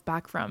yourself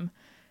back from.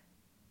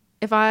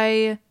 If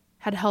I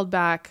had held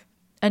back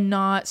and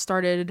not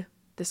started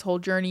this whole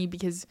journey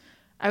because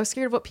I was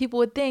scared of what people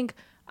would think,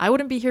 I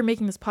wouldn't be here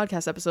making this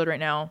podcast episode right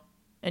now,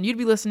 and you'd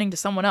be listening to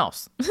someone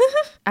else.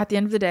 At the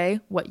end of the day,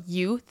 what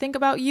you think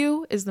about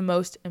you is the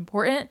most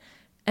important.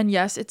 And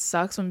yes, it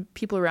sucks when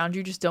people around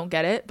you just don't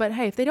get it. But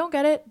hey, if they don't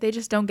get it, they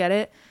just don't get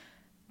it.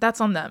 That's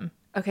on them.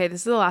 Okay,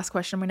 this is the last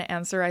question I'm going to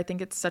answer. I think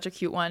it's such a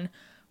cute one.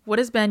 What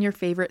has been your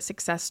favorite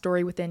success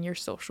story within your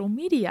social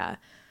media?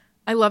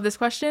 I love this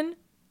question.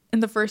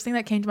 And the first thing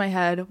that came to my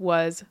head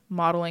was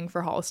modeling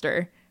for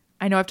Hollister.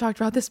 I know I've talked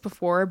about this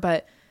before,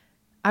 but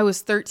I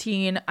was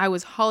 13. I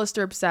was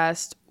Hollister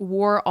obsessed,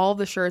 wore all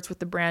the shirts with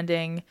the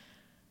branding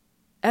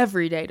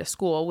every day to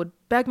school, would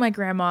beg my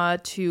grandma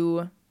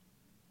to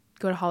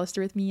go to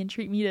Hollister with me and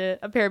treat me to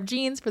a pair of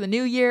jeans for the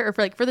new year, or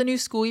for the new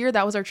school year.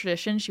 That was our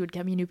tradition. She would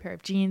get me a new pair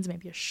of jeans,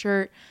 maybe a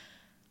shirt.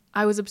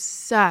 I was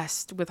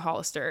obsessed with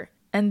Hollister.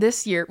 And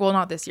this year, well,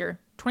 not this year,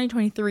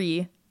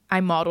 2023, I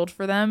modeled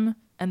for them,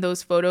 and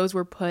those photos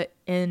were put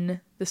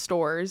in the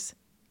stores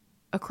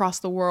across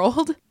the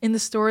world, in the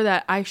store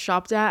that I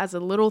shopped at as a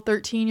little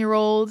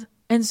 13-year-old.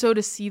 And so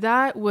to see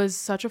that was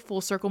such a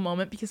full circle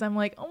moment, because I'm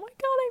like, oh my God,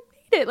 I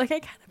made it. Like, I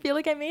kind of feel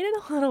like I made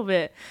it a little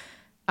bit.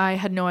 I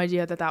had no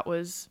idea that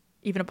was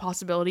even a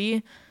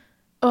possibility.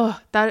 Oh,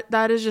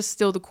 that is just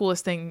still the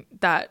coolest thing,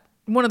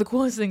 one of the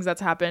coolest things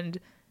that's happened.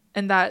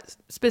 And that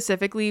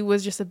specifically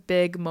was just a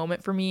big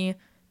moment for me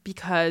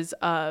because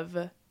of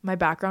my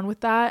background with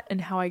that and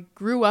how I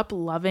grew up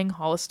loving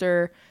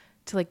Hollister.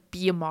 To like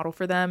be a model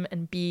for them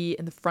and be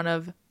in the front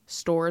of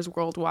stores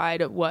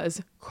worldwide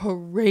was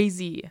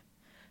crazy.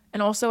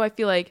 And also I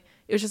feel like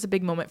it was just a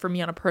big moment for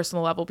me on a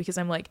personal level, because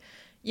I'm like,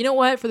 you know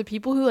what, for the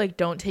people who like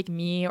don't take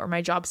me or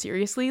my job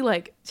seriously,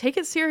 like take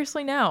it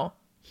seriously now.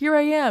 Here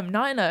I am,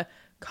 not in a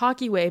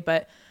cocky way,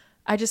 but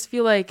I just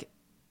feel like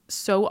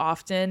so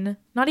often,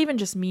 not even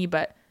just me,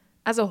 but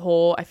as a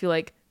whole, I feel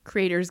like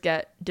creators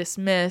get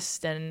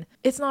dismissed and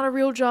it's not a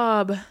real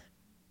job.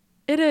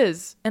 It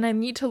is. And I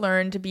need to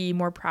learn to be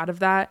more proud of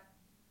that.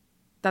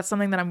 That's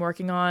something that I'm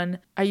working on.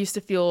 I used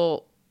to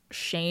feel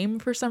shame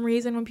for some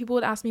reason when people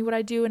would ask me what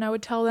I do and I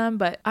would tell them,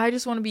 but I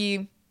just want to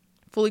be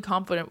fully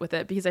confident with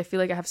it, because I feel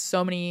like I have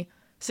so many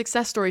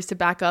success stories to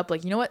back up.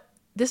 Like, you know what?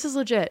 This is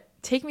legit.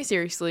 Take me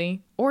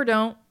seriously or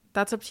don't.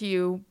 That's up to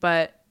you.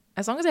 But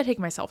as long as I take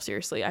myself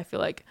seriously, I feel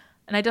like,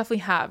 and I definitely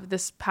have,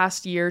 this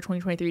past year,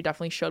 2023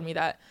 definitely showed me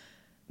that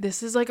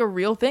this is like a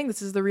real thing.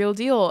 This is the real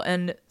deal.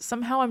 And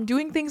somehow I'm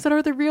doing things that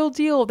are the real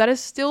deal. That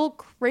is still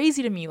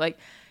crazy to me. Like,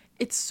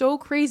 it's so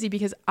crazy,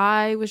 because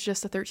I was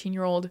just a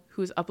 13-year-old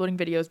who was uploading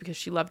videos because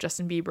she loved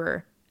Justin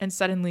Bieber. And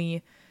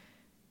suddenly,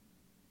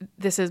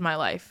 this is my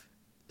life.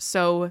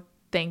 So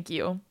thank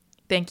you.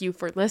 Thank you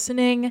for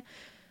listening.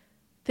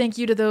 Thank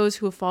you to those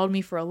who have followed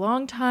me for a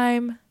long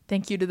time.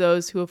 Thank you to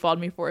those who have followed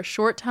me for a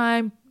short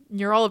time.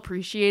 You're all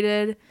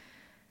appreciated.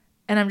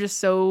 And I'm just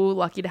so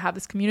lucky to have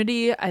this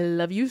community. I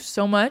love you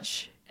so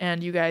much.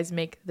 And you guys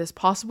make this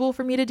possible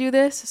for me to do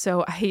this.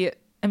 So I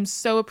am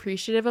so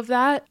appreciative of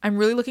that. I'm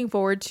really looking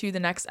forward to the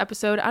next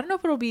episode. I don't know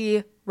if it'll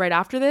be right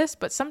after this,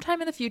 but sometime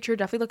in the future,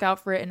 definitely look out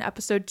for it in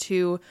episode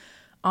 2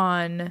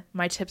 on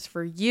my tips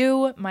for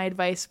you, my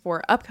advice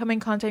for upcoming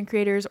content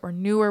creators or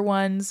newer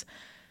ones.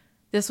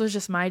 This was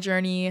just my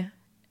journey.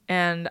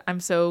 And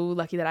I'm so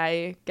lucky that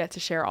I get to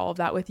share all of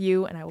that with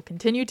you. And I will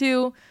continue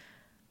to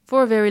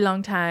for a very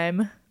long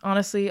time.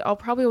 Honestly, I'll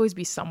probably always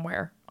be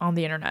somewhere on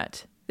the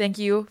internet. Thank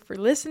you for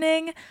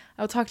listening.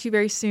 I'll talk to you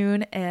very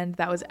soon, and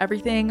that was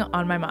everything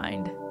on my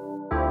mind.